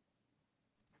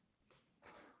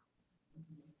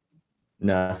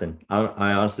 Nothing.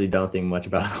 I honestly don't think much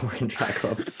about Oregon Track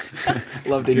Club.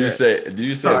 Love to hear it. Did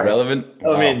you say relevant?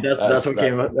 I mean, that's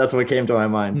what came to my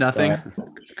mind. Nothing.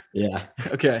 So, yeah.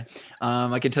 Okay.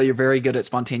 I can tell you're very good at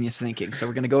spontaneous thinking. So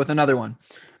we're going to go with another one.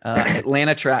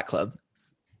 Atlanta Track Club.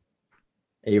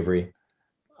 Avery.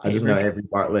 I just know Avery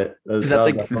Bartlett. Is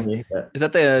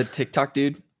that the TikTok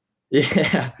dude?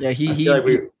 Yeah. Yeah.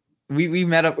 We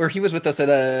met up, or he was with us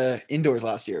at indoors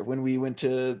last year when we went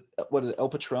to El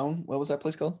Patron. What was that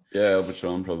place called? Yeah, El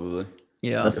Patron, probably.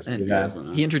 Yeah,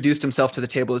 and he introduced himself to the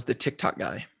table as the TikTok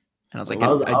guy, and I was like, I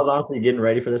was honestly getting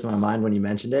ready for this in my mind when you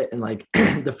mentioned it, and like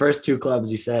the first two clubs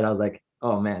you said, I was like,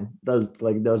 oh man, those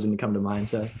didn't come to mind.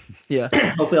 So yeah,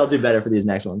 hopefully I'll do better for these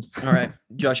next ones. All right,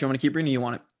 Josh, you want to keep reading? Or you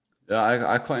want it? Yeah,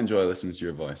 I quite enjoy listening to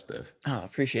your voice, Dave. Oh,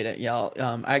 appreciate it. Yeah,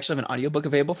 I actually have an audiobook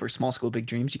available for Small School Big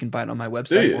Dreams. You can buy it on my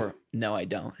website. Or no, I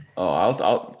don't. Oh,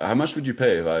 I'll how much would you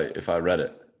pay if I read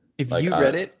it? If you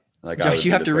read it, like Josh,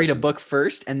 you have to read a book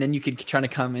first, and then you could try to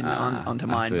come in onto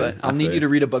mine. But I'll need you to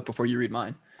read a book before you read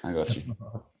mine. I got you.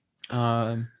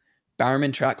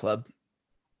 Bowerman Track Club.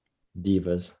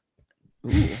 Divas.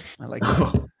 Ooh, I like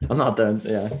that. I'm not done.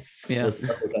 Yeah. That's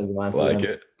what comes to mind. Like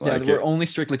it. We're only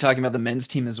strictly talking about the men's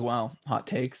team as well. Hot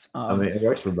takes. I mean, it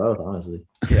works for both, honestly.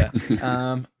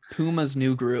 Yeah. Puma's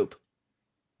new group.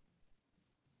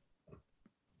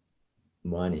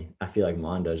 Money. I feel like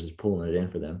Mondo's just pulling it in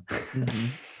for them. Mm-hmm.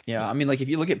 Yeah. I mean, like if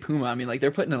you look at Puma, I mean, like they're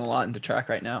putting in a lot into track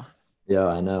right now. Yeah,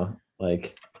 I know.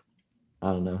 Like, I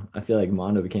don't know. I feel like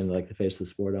Mondo became like the face of the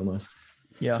sport almost.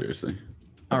 Yeah. Seriously.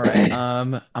 All right.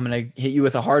 I'm gonna hit you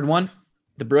with a hard one.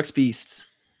 The Brooks Beasts.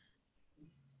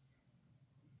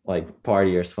 Like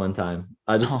partiers, fun time.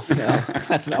 I just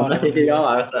that's not what I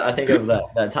think of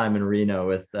that time in Reno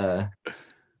with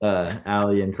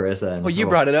Allie and Carissa. And you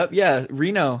brought it up. Yeah,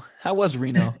 Reno. How was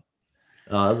Reno?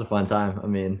 Oh, that was a fun time. I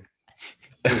mean,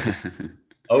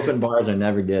 open bars are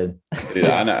never good.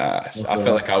 Yeah, I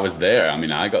felt like I was there. I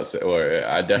mean, I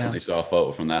definitely saw a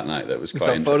photo from that night that was quite.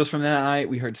 We saw photos from that night.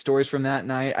 We heard stories from that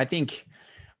night. I think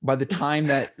by the time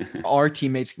that our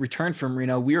teammates returned from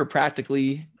Reno, we were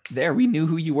practically there. We knew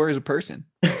who you were as a person.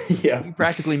 Yeah, we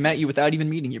practically met you without even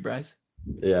meeting you, Bryce.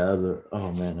 Yeah, that was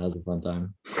a fun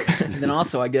time. And then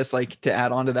also, I guess, like to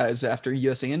add on to that is after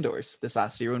USA Indoors this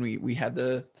last year when we had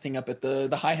the thing up at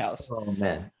the High House. Oh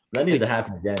man, that needs to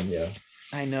happen again, yo.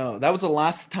 I know that was the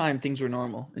last time things were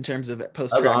normal in terms of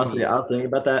post-track. Honestly, I was thinking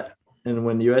about that, and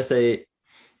when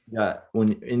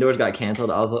when Indoors got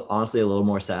canceled, I was honestly a little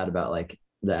more sad about like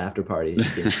the after party,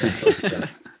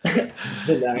 the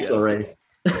actual race.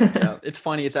 Yeah, it's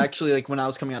funny. It's actually like when I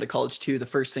was coming out of college too, the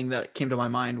first thing that came to my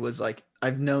mind was like,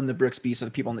 I've known the Brooks Beasts, so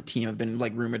the people on the team have been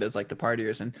like rumored as like the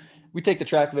partiers, and we take the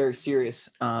track very serious.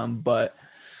 But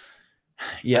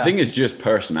yeah, I think it's just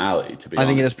personality, to be honest. I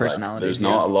think it is personality. Like, there's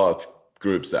not a lot of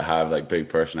groups that have like big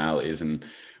personalities, and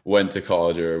went to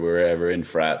college or were ever in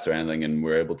frats or anything, and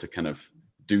we're able to kind of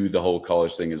do the whole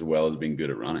college thing as well as being good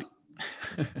at running.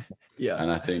 Yeah.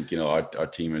 And I think, our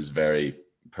team is very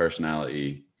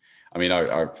personality. I mean,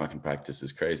 our fucking practice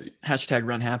is crazy. Hashtag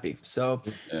run happy. So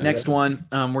Yeah. next one,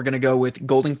 we're going to go with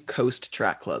Golden Coast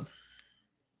Track Club.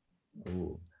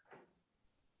 Ooh.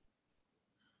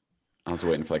 I was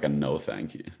waiting for like a no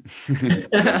thank you.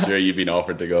 I'm sure you've been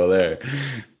offered to go there.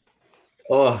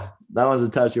 Oh, that was a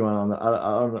touchy one. I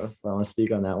don't know if I want to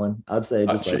speak on that one. I'd say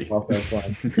just Touchy.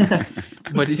 fun.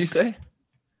 What did you say?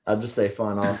 I'd just say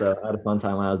fun also. I had a fun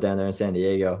time when I was down there in San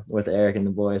Diego with Eric and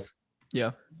the boys.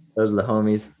 Yeah. Those are the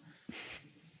homies.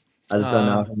 I just don't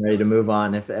know if I'm ready to move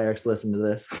on if Eric's listened to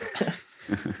this.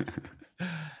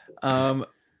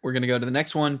 We're going to go to the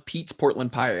next one, Pete's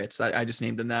Portland Pirates. I just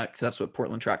named them that because that's what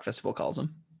Portland Track Festival calls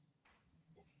them.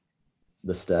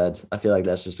 The Studs. I feel like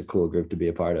that's just a cool group to be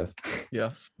a part of.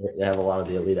 Yeah. They have a lot of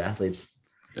the elite athletes.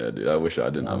 Yeah, dude, I wish I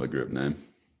didn't have a group name.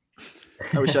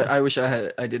 I wish I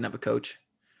didn't have a coach.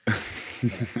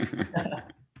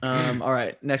 All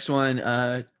right. Next one,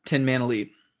 10 Man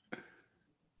Elite.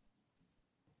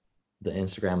 The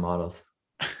Instagram models.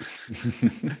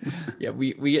 Yeah,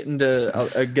 we get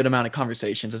into a good amount of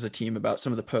conversations as a team about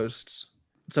some of the posts,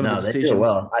 some of the They decisions. do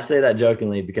well. I say that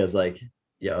jokingly because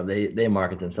they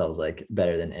market themselves like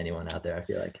better than anyone out there. I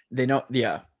feel like They know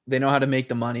how to make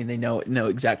the money. They know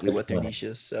exactly what their niche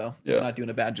is. So Yeah. they're not doing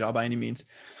a bad job by any means.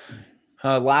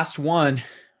 Last one,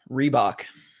 Reebok.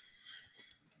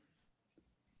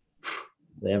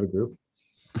 they have a group.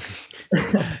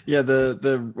 Yeah,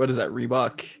 the what is that,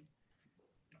 Reebok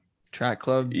Track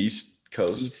Club East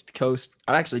Coast. East Coast?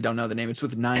 I actually don't know the name. It's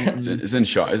with Knight. Is it in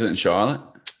Charlotte?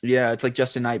 Yeah, it's like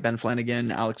Justin Knight, Ben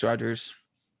Flanagan, Alex Rogers.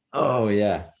 Oh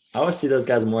yeah. I always see those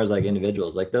guys more as like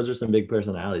individuals. Like those are some big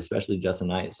personalities, especially Justin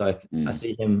Knight. So I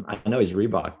see him. I know he's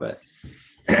Reebok, but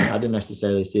I didn't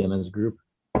necessarily see him as a group.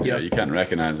 Yeah, you can't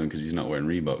recognize him because he's not wearing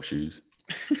Reebok shoes.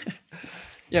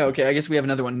 Yeah, okay. I guess we have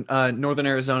another one. Northern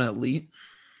Arizona Elite.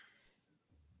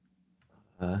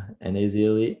 NAZ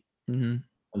Elite. Mm-hmm.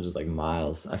 I'm just like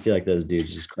Miles. I feel like those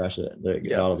dudes just crush it.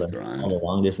 They're all the grind.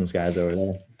 long distance guys over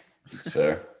there. It's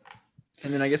fair.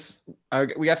 And then I guess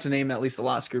we have to name at least the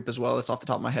last group as well. That's off the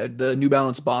top of my head. The New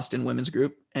Balance Boston women's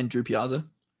group and Drew Piazza.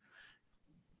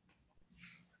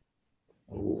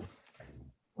 Oh,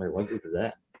 wait, what group is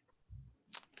that?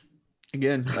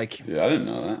 Again, like Yeah, I didn't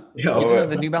know that. Yeah, know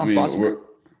the New Balance Boston we're-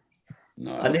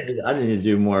 No. I need to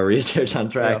do more research on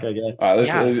track. Yeah. I guess. All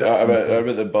right, Yeah. I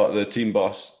bet the team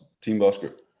boss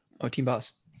group. Oh, Team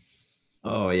Boss.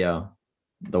 Oh yeah,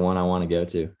 the one I want to go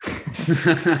to.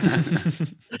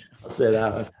 I'll say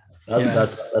that one.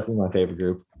 That's my favorite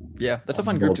group. Yeah, that's a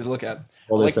fun group to look at.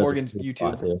 Well, I like they're such a Morgan's cool YouTube.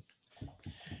 spot, too.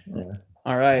 Yeah.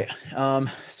 All right.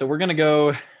 So we're gonna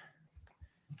go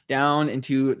down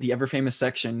into the ever famous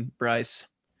section, Bryce,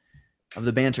 of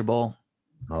the Banter Bowl.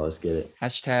 Oh, let's get it.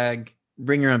 Hashtag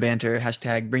bring your own banter.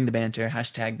 Hashtag bring the banter.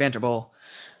 Hashtag Banter Bowl.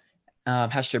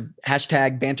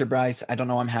 Hashtag Banter Bryce. I don't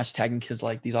know why I'm hashtagging because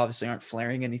like these obviously aren't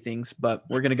flaring anything, but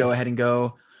we're gonna go ahead and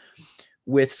go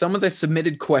with some of the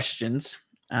submitted questions.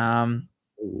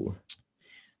 Ooh.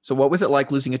 So what was it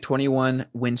like losing a 21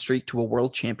 win streak to a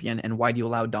world champion, and why do you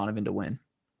allow Donovan to win?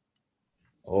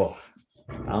 Oh,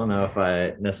 I don't know if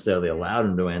I necessarily allowed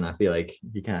him to win. I feel like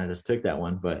he kind of just took that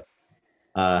one, but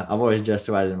I've always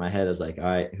justified it in my head as like, all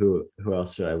right, who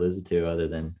else should I lose it to other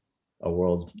than a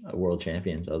world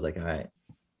champion? So I was like, all right,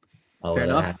 Fair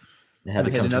enough. I'm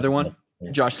gonna hit another one.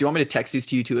 Yeah. Josh, do you want me to text these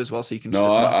to you too as well so you can? No, just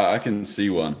listen up? I can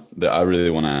see one that I really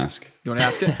want to ask. You want to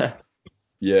ask it?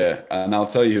 Yeah, and I'll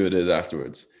tell you who it is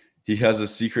afterwards. He has a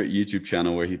secret YouTube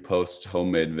channel where he posts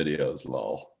homemade videos.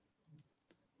 Lol.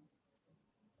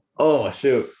 Oh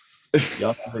shoot,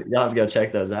 y'all have to go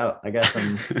check those out. I got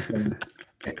some.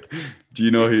 Do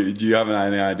you have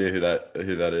any idea who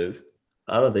that is?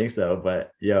 I don't think so,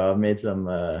 but I've made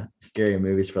some scary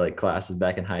movies for like classes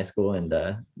back in high school, and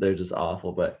they're just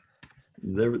awful, but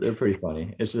they're pretty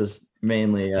funny. It's just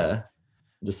mainly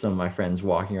just some of my friends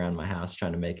walking around my house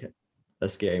trying to make a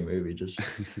scary movie. Just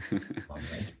Do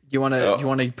you want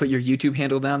to put your YouTube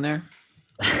handle down there?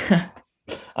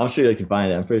 I'm sure you can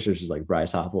find it. I'm pretty sure it's just like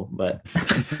Bryce Hoppel, but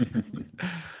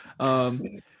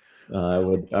I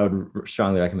would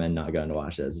strongly recommend not going to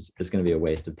watch this. It's going to be a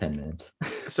waste of 10 minutes.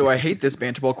 So I hate this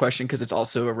Banter Bowl question because it's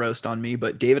also a roast on me,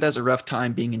 but David has a rough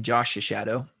time being in Josh's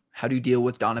shadow. How do you deal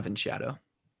with Donovan's shadow?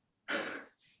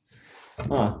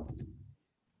 I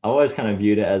always kind of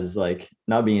viewed it as like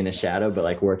not being in a shadow, but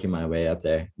like working my way up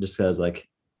there, just because like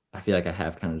I feel like I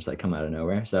have kind of just like come out of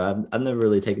nowhere. So I've never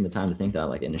really taken the time to think that I'm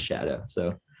like in a shadow.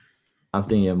 So I'm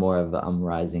thinking of more of I'm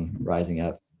rising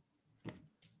up.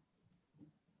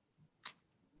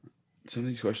 Some of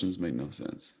these questions make no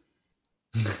sense.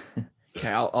 Okay,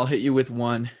 I'll hit you with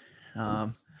one.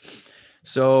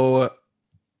 So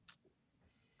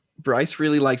Bryce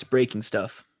really likes breaking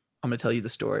stuff. I'm going to tell you the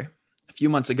story. A few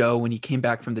months ago, when he came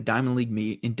back from the Diamond League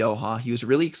meet in Doha, he was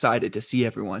really excited to see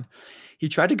everyone. He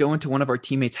tried to go into one of our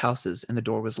teammates' houses and the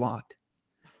door was locked.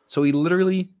 So he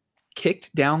literally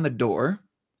kicked down the door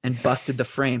and busted the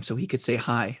frame so he could say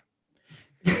hi.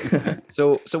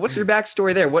 So what's your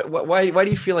backstory there? Why do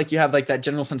you feel like you have like that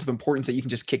general sense of importance that you can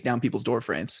just kick down people's door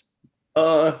frames?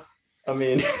 I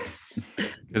mean,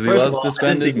 Because he loves to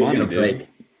spend his money, dude.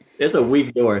 It's a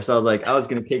weak door, so I was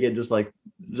gonna kick it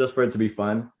just for it to be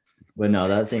fun, but no,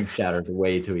 that thing shattered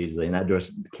way too easily, and that door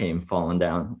came falling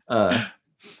down.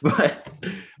 But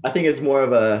I think it's more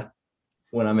of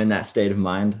when I'm in that state of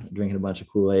mind, drinking a bunch of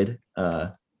Kool-Aid.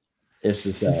 It's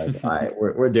just all right,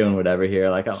 we're doing whatever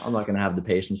here. Like I'm not gonna have the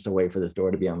patience to wait for this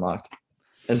door to be unlocked.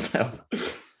 And so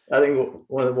I think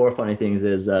one of the more funny things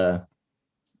is there's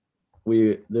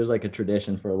like a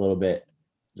tradition for a little bit,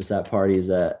 just at parties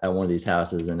at one of these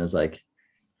houses, and it's like,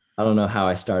 I don't know how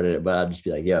I started it, but I'd just be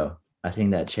like, yo, I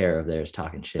think that chair over there is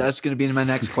talking shit. That's going to be my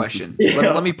next question. Yeah.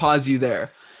 Let me pause you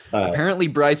there. Apparently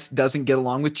Bryce doesn't get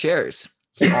along with chairs.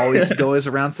 He always goes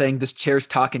around saying this chair's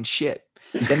talking shit.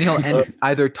 Then he'll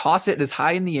either toss it as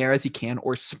high in the air as he can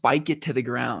or spike it to the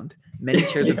ground. Many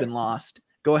chairs have been lost.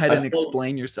 Go ahead and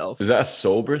explain yourself. Is that a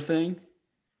sober thing?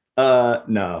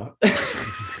 No.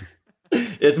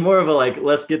 It's more of a like,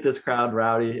 let's get this crowd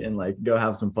rowdy and like go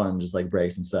have some fun, just like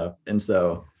breaks and stuff. And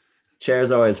so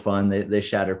chairs are always fun. They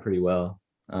shatter pretty well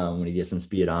when you get some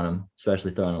speed on them,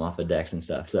 especially throwing them off of decks and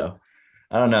stuff. So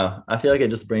I don't know. I feel like it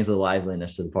just brings the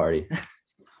liveliness to the party.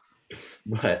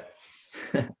 But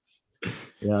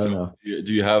yeah, I don't know.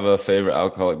 Do you have a favorite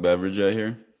alcoholic beverage out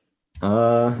here?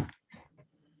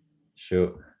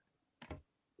 Shoot.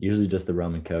 Usually just the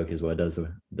rum and Coke is what does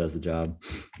the job.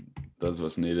 That's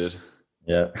what's needed.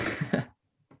 Yeah.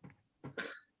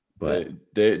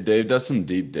 But Dave does some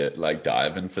deep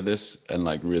diving for this and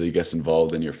like really gets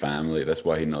involved in your family. That's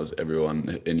why he knows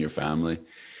everyone in your family.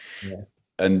 Yeah.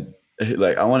 And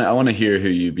like I want to hear who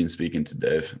you've been speaking to,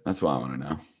 Dave. That's what I want to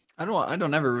know. I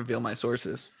don't ever reveal my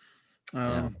sources.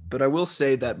 But I will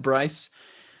say that Bryce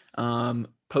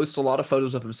posts a lot of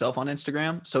photos of himself on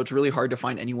Instagram. So it's really hard to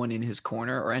find anyone in his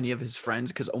corner or any of his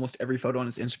friends because almost every photo on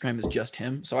his Instagram is just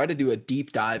him. So I had to do a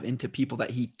deep dive into people that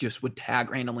he just would tag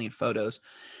randomly in photos.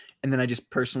 And then I just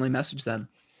personally messaged them.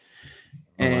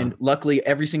 And luckily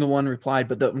every single one replied.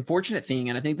 But the unfortunate thing,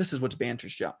 and I think this is what's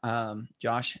banters,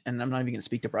 Josh, and I'm not even going to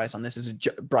speak to Bryce on this, is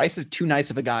Bryce is too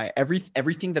nice of a guy.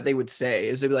 Everything that they would say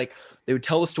is they would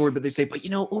tell a story, but they say, but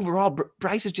overall,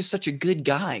 Bryce is just such a good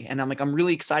guy. And I'm like, I'm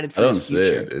really excited for his future.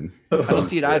 I don't see it, dude. I don't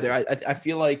see it either. I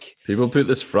feel like people put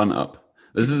this front up.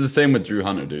 This is the same with Drew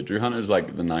Hunter, dude. Drew Hunter is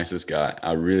like the nicest guy.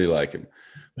 I really like him.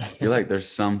 I feel like there's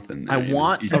something there, I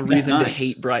want a reason to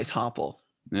hate Bryce Hoppel.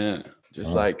 Yeah. You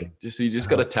just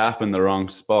got to tap in the wrong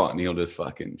spot and he'll just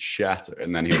fucking shatter.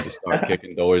 And then he'll just start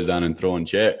kicking doors down and throwing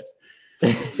chairs.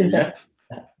 Yeah.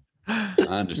 I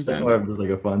understand. It's more of just like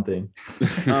a fun thing.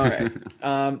 All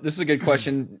right. This is a good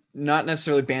question. Not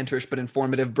necessarily banterish, but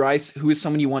informative. Bryce, who is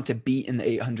someone you want to beat in the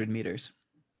 800 meters?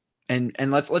 And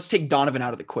let's take Donovan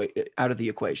out of the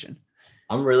equation.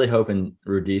 I'm really hoping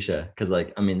Rudisha, because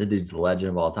the dude's the legend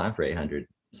of all time for 800.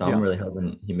 So I'm really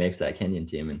hoping he makes that Kenyan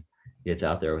team and gets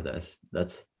out there with us.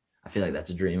 I feel like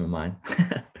that's a dream of mine.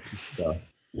 So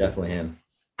definitely him.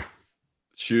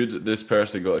 Should this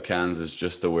person go to Kansas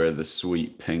just to wear the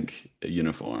sweet pink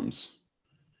uniforms?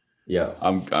 Yeah.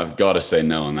 I've got to say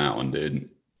no on that one, dude.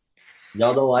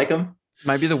 Y'all don't like him?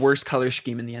 Might be the worst color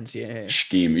scheme in the NCAA.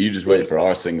 Scheme. You just wait for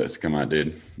our singlets to come out,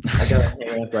 dude. I got it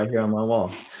hanging up right here on my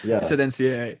wall. Yeah. It said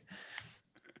NCAA.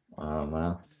 Oh,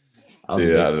 wow. I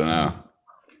don't know.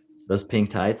 Those pink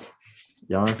tights.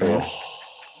 Y'all aren't fans?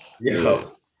 Yeah.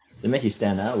 They make you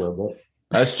stand out a little bit.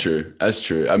 That's true.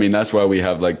 I mean, that's why we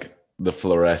have like the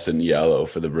fluorescent yellow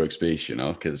for the Brooks Beach,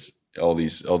 because all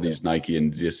these Nike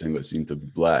and Adidas singlets seem to be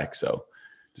black. So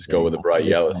just go with the bright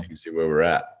yellow so you can see where we're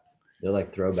at. They're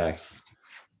like throwbacks.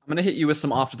 I'm gonna hit you with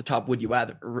some off the top. Would you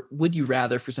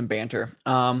rather for some banter?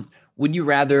 Would you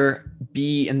rather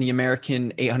be in the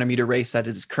American 800 meter race that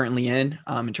it is currently in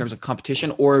terms of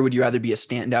competition, or would you rather be a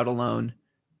standout alone,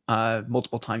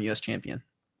 multiple time U.S. champion?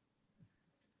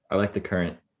 I like the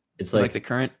current. It's like the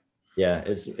current. Yeah,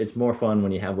 it's more fun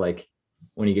when you have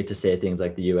when you get to say things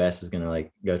like the U.S. is gonna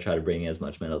go try to bring as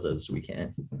much medals as we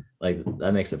can.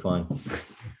 That makes it fun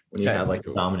when you have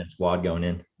the dominant squad going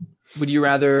in. Would you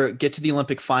rather get to the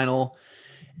Olympic final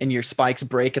and your spikes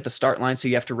break at the start line so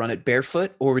you have to run it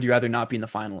barefoot, or would you rather not be in the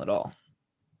final at all?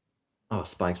 Oh,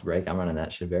 Spikes break. I'm running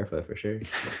that shit barefoot for sure.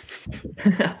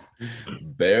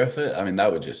 Barefoot? I mean,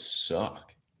 that would just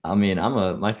suck. I mean,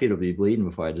 my feet will be bleeding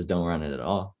before I just don't run it at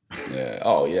all. Yeah.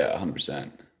 Oh, yeah,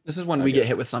 100%. This is one we get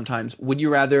hit with sometimes. Would you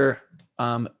rather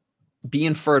be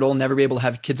infertile, never be able to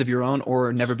have kids of your own,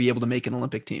 or never be able to make an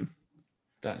Olympic team?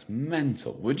 That's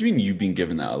mental. What do you mean you've been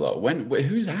given that a lot?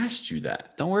 Who's asked you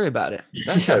that? Don't worry about it.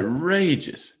 That's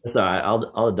outrageous. It's all right.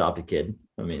 I'll adopt a kid.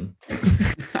 I mean,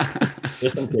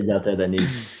 there's some kids out there that need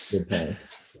good parents.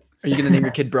 Are you going to name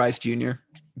your kid Bryce Jr.?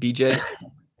 BJ?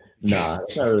 Nah,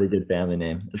 it's not a really good family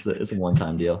name. It's a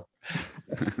one-time deal.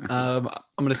 I'm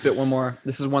going to spit one more.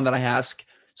 This is one that I ask.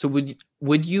 So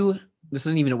would you, this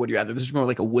isn't even a would you rather, this is more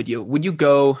like a would you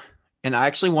go, and I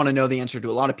actually want to know the answer to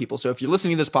a lot of people. So if you're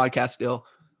listening to this podcast still,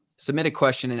 submit a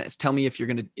question and tell me if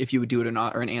you would do it or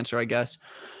not, or an answer, I guess.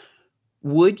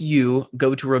 Would you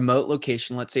go to a remote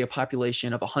location, let's say a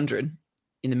population of 100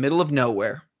 in the middle of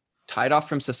nowhere, tied off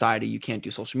from society? You can't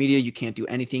do social media, you can't do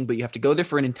anything, but you have to go there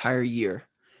for an entire year.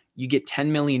 You get $10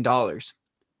 million,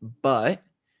 but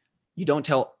you don't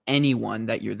tell anyone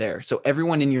that you're there. So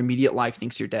everyone in your immediate life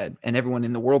thinks you're dead, and everyone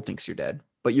in the world thinks you're dead,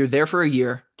 but you're there for a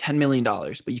year, $10 million,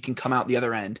 but you can come out the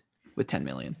other end with 10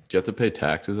 million. Do you have to pay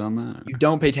taxes on that? You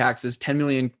don't pay taxes, 10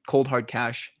 million cold hard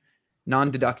cash,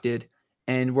 non-deducted.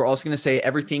 And we're also going to say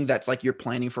everything that's like you're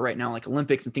planning for right now, like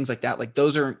Olympics and things like that, like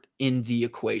those aren't in the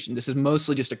equation. This is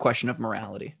mostly just a question of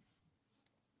morality.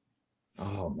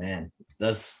 Oh man,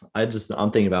 I'm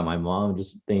thinking about my mom,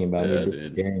 just thinking about me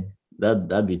disappearing.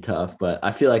 That'd be tough, but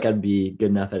I feel like I'd be good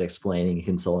enough at explaining and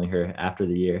consoling her after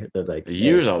the year. That like a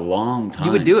year's a long time.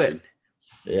 You would do it.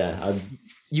 Yeah.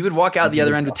 You would walk out the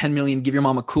other end with 10 million, give your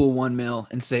mom a cool $1 million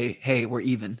and say, hey, we're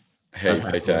even. Hey,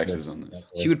 pay taxes on this.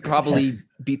 She would probably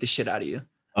beat the shit out of you.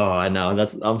 Oh, I know.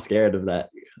 I'm scared of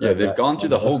that. Yeah, they've gone through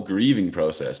the whole grieving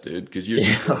process, dude, because you're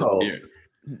just disappeared.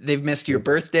 They've missed your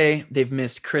birthday. They've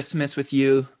missed Christmas with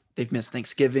you. They've missed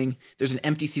Thanksgiving. There's an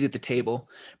empty seat at the table,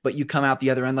 but you come out the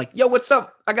other end like, yo, what's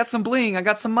up? I got some bling. I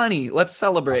got some money. Let's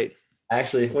celebrate.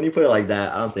 Actually, when you put it like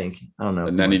that, I don't know.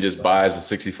 And then he just buys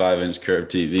a 65-inch curved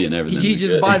TV and everything. He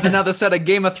just buys another set of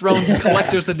Game of Thrones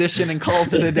collector's edition and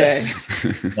calls it a day.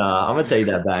 Nah, I'm gonna take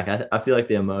that back. I feel like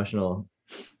the emotional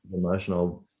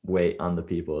weight on the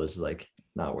people is like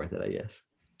not worth it, I guess.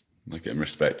 Look at him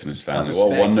respecting his family.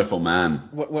 What a wonderful man.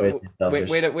 Way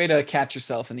to catch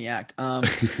yourself in the act. All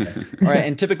right,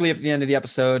 and typically at the end of the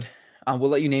episode, we'll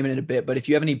let you name it in a bit, but if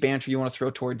you have any banter you want to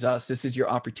throw towards us, this is your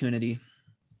opportunity.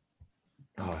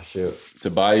 Oh, shoot. To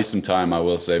buy you some time, I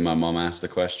will say my mom asked a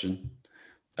question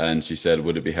and she said,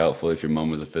 would it be helpful if your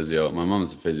mom was a physio? My mom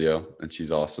is a physio and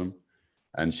she's awesome.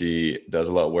 And she does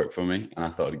a lot of work for me. And I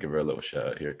thought I'd give her a little shout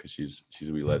out here because she's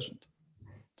a wee legend.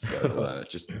 So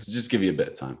just give you a bit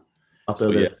of time. So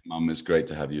yes, mom, it's great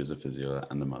to have you as a physio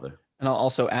and a mother. And I'll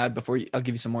also add I'll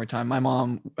give you some more time. My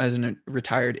mom is a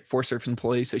retired Forest Service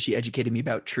employee, so she educated me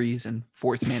about trees and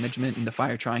forest management and the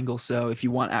fire triangle. So if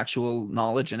you want actual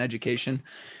knowledge and education,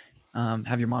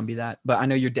 have your mom be that. But I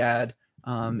know your dad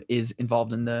is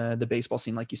involved in the baseball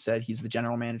scene. Like you said, he's the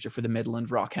general manager for the Midland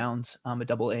Rockhounds, a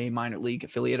AA minor league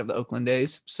affiliate of the Oakland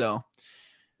A's. So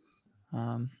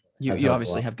you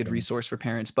obviously have good resource for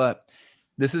parents, but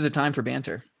this is a time for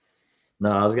banter. No,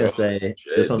 I was going to say,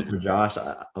 this one's for Josh.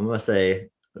 I'm going to say,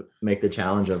 make the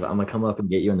challenge of, I'm going to come up and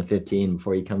get you in the 15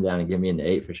 before you come down and get me in the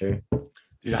 8 for sure.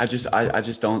 Dude, I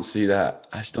just don't see that.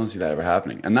 I just don't see that ever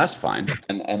happening. And that's fine.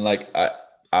 And like,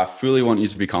 I fully want you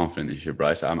to be confident this year,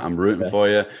 Bryce. I'm rooting for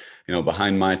you,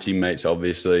 behind my teammates,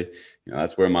 obviously.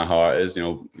 That's where my heart is,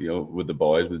 with the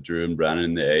boys, with Drew and Brandon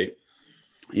in the 8.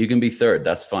 You can be third.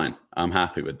 That's fine. I'm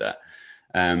happy with that.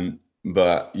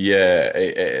 But yeah,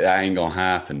 it ain't gonna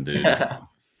happen, dude.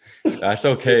 That's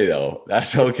okay though.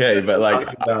 That's okay. But like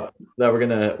that we're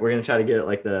gonna try to get it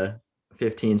like the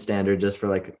 15 standard just for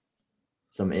like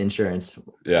some insurance.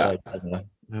 Yeah.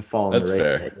 That's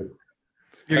fair.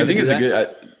 I think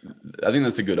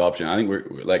that's a good option. I think we're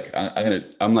like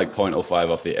I'm like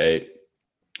 0.05 off the 8.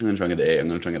 I'm gonna try and get the 8. I'm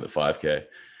gonna try and get the 5K.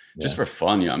 Just for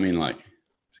fun, I mean, like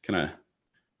it's kind of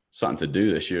something to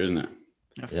do this year, isn't it?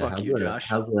 Fuck you, Josh.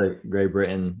 How's the Great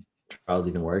Britain trials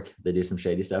even work? They do some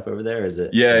shady stuff over there, or is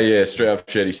it? Yeah, straight up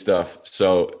shady stuff.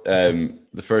 So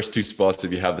the first 2 spots,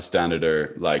 if you have the standard,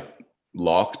 are like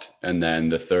locked, and then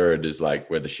the third is like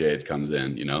where the shade comes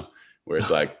in. Where it's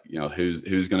like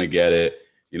who's gonna get it.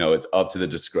 It's up to the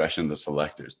discretion of the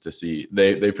selectors to see.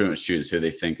 They pretty much choose who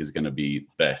they think is gonna be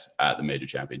best at the major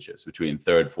championships between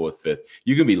 3rd, 4th, 5th.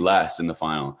 You can be last in the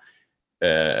final.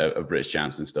 Of British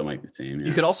champs and still make the team.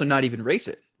 You could also not even race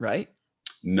it, right?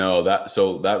 No,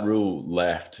 that rule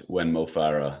left when Mo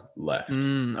Farah left.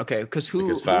 Okay, because who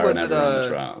was Farah it never ran the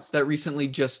trials. that recently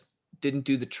just didn't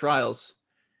do the trials?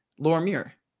 Laura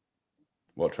Muir.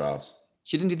 What trials?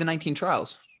 She didn't do the 19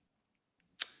 trials.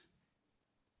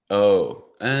 Oh,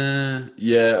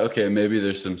 yeah, okay. Maybe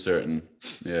there's some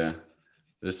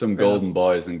there's some golden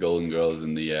boys and golden girls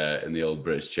in the old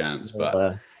British champs,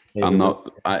 but I'm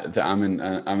not. I'm in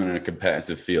a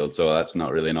competitive field, so that's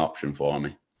not really an option for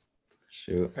me.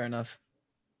 Shoot. Fair enough.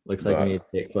 Looks like we need to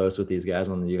get close with these guys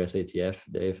on the USATF,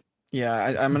 Dave.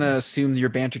 Yeah, I'm gonna assume your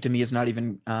banter to me is not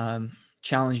even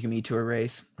challenging me to a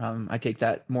race. I take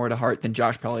that more to heart than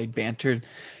Josh probably bantered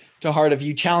to heart of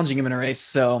you challenging him in a race.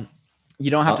 So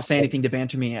you don't have to say anything to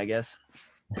banter me, I guess.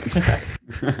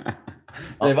 Dave,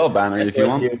 I'll banter you if you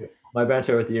want. My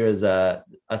banter with you is I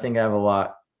think I have a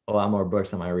lot more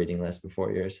books on my reading list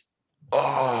before yours.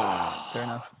 Oh, fair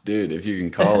enough, dude. If you can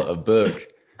call it a book.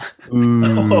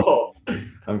 Oh,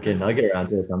 I'm kidding. I'll get around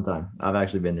to it sometime. I've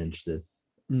actually been interested.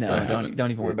 No,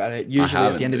 don't even worry about it. Usually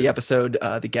at the end of the episode,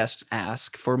 the guests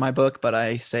ask for my book, but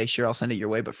I say, sure, I'll send it your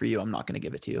way. But for you, I'm not going to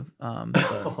give it to you.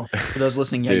 For those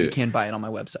listening, yeah, you can buy it on my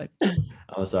website.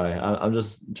 I'm sorry. I'm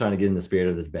just trying to get in the spirit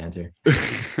of this banter.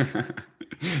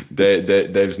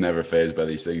 Dave's never fazed by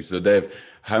these things. So Dave,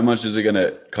 how much is it going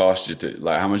to cost you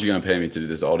how much are you going to pay me to do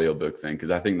this audiobook thing?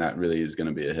 Because I think that really is going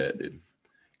to be a hit, dude.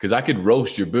 Because I could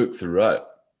roast your book throughout.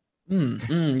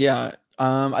 Yeah.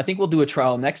 I think we'll do a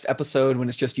trial next episode when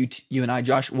it's just you and I,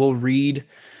 Josh. We'll read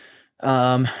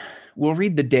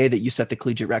the day that you set the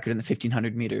collegiate record in the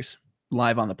 1500 meters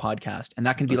live on the podcast. And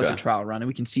that can be like a trial run, and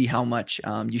we can see how much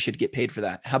you should get paid for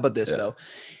that. How about this though?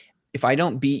 If I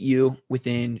don't beat you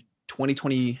within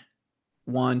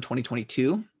 2021,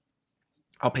 2022,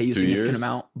 I'll pay you a significant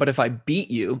amount. But if I beat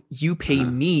you, you pay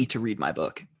me to read my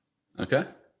book. Okay.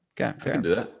 Okay. Fair. I can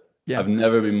do that. Yeah. I've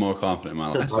never been more confident in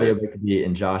my life. The audiobook could be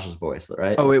in Josh's voice,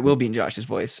 right? Oh, it will be in Josh's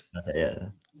voice. Okay, yeah.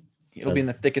 It'll be in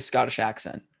the thickest Scottish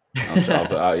accent.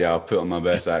 I'll put on my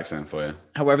best accent for you.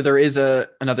 However, there is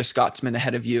another Scotsman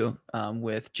ahead of you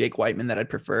with Jake Whiteman that I'd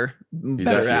prefer.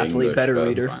 Better athlete, English, better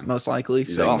reader, most likely.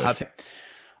 He's English. I'll have him.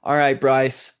 All right,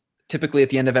 Bryce. Typically at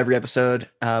the end of every episode,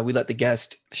 we let the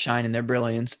guest shine in their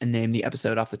brilliance and name the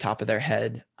episode off the top of their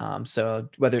head. So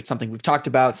whether it's something we've talked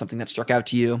about, something that struck out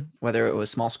to you, whether it was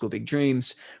Small School, Big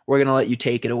Dreams, we're going to let you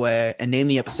take it away and name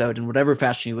the episode in whatever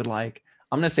fashion you would like.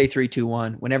 I'm going to say 3, 2,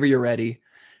 1. Whenever you're ready.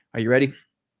 Are you ready?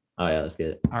 Oh, yeah, let's get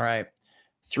it. All right.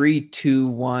 3, 2,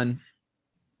 1.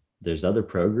 There's other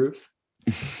pro groups.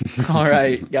 All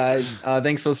right, guys.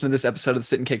 Thanks for listening to this episode of the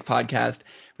Sit and Kick podcast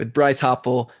with Bryce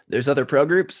Hoppel. There's other pro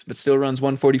groups, but still runs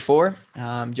 144.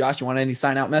 Josh, you want any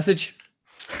sign out message?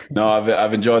 No,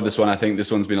 I've enjoyed this one. I think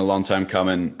this one's been a long time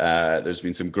coming. There's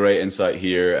been some great insight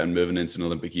here, and moving into an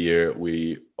Olympic year,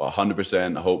 we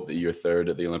 100% hope that you're third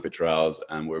at the Olympic trials,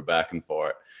 and we're backing for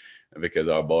it because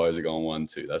our boys are going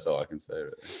 1-2. That's all I can say.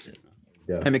 Really.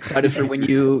 Yeah. I'm excited for when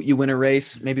you win a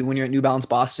race. Maybe when you're at New Balance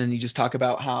Boston, you just talk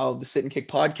about how the Sit and Kick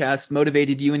podcast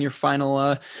motivated you in your final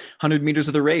 100 meters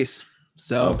of the race.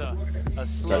 So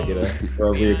try to get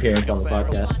a reappearance on the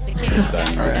podcast.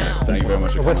 Thank you very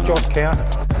much. With Josh Kerr. All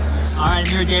right, I'm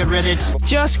here, David Ribbich.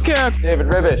 Josh Kerr. David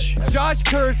Ribbich. Josh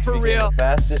Kerr's for real.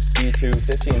 Fastest D2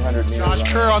 1500 meters.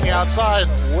 Josh Kerr on the outside.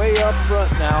 Way up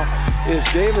front now is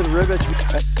David Ribbich.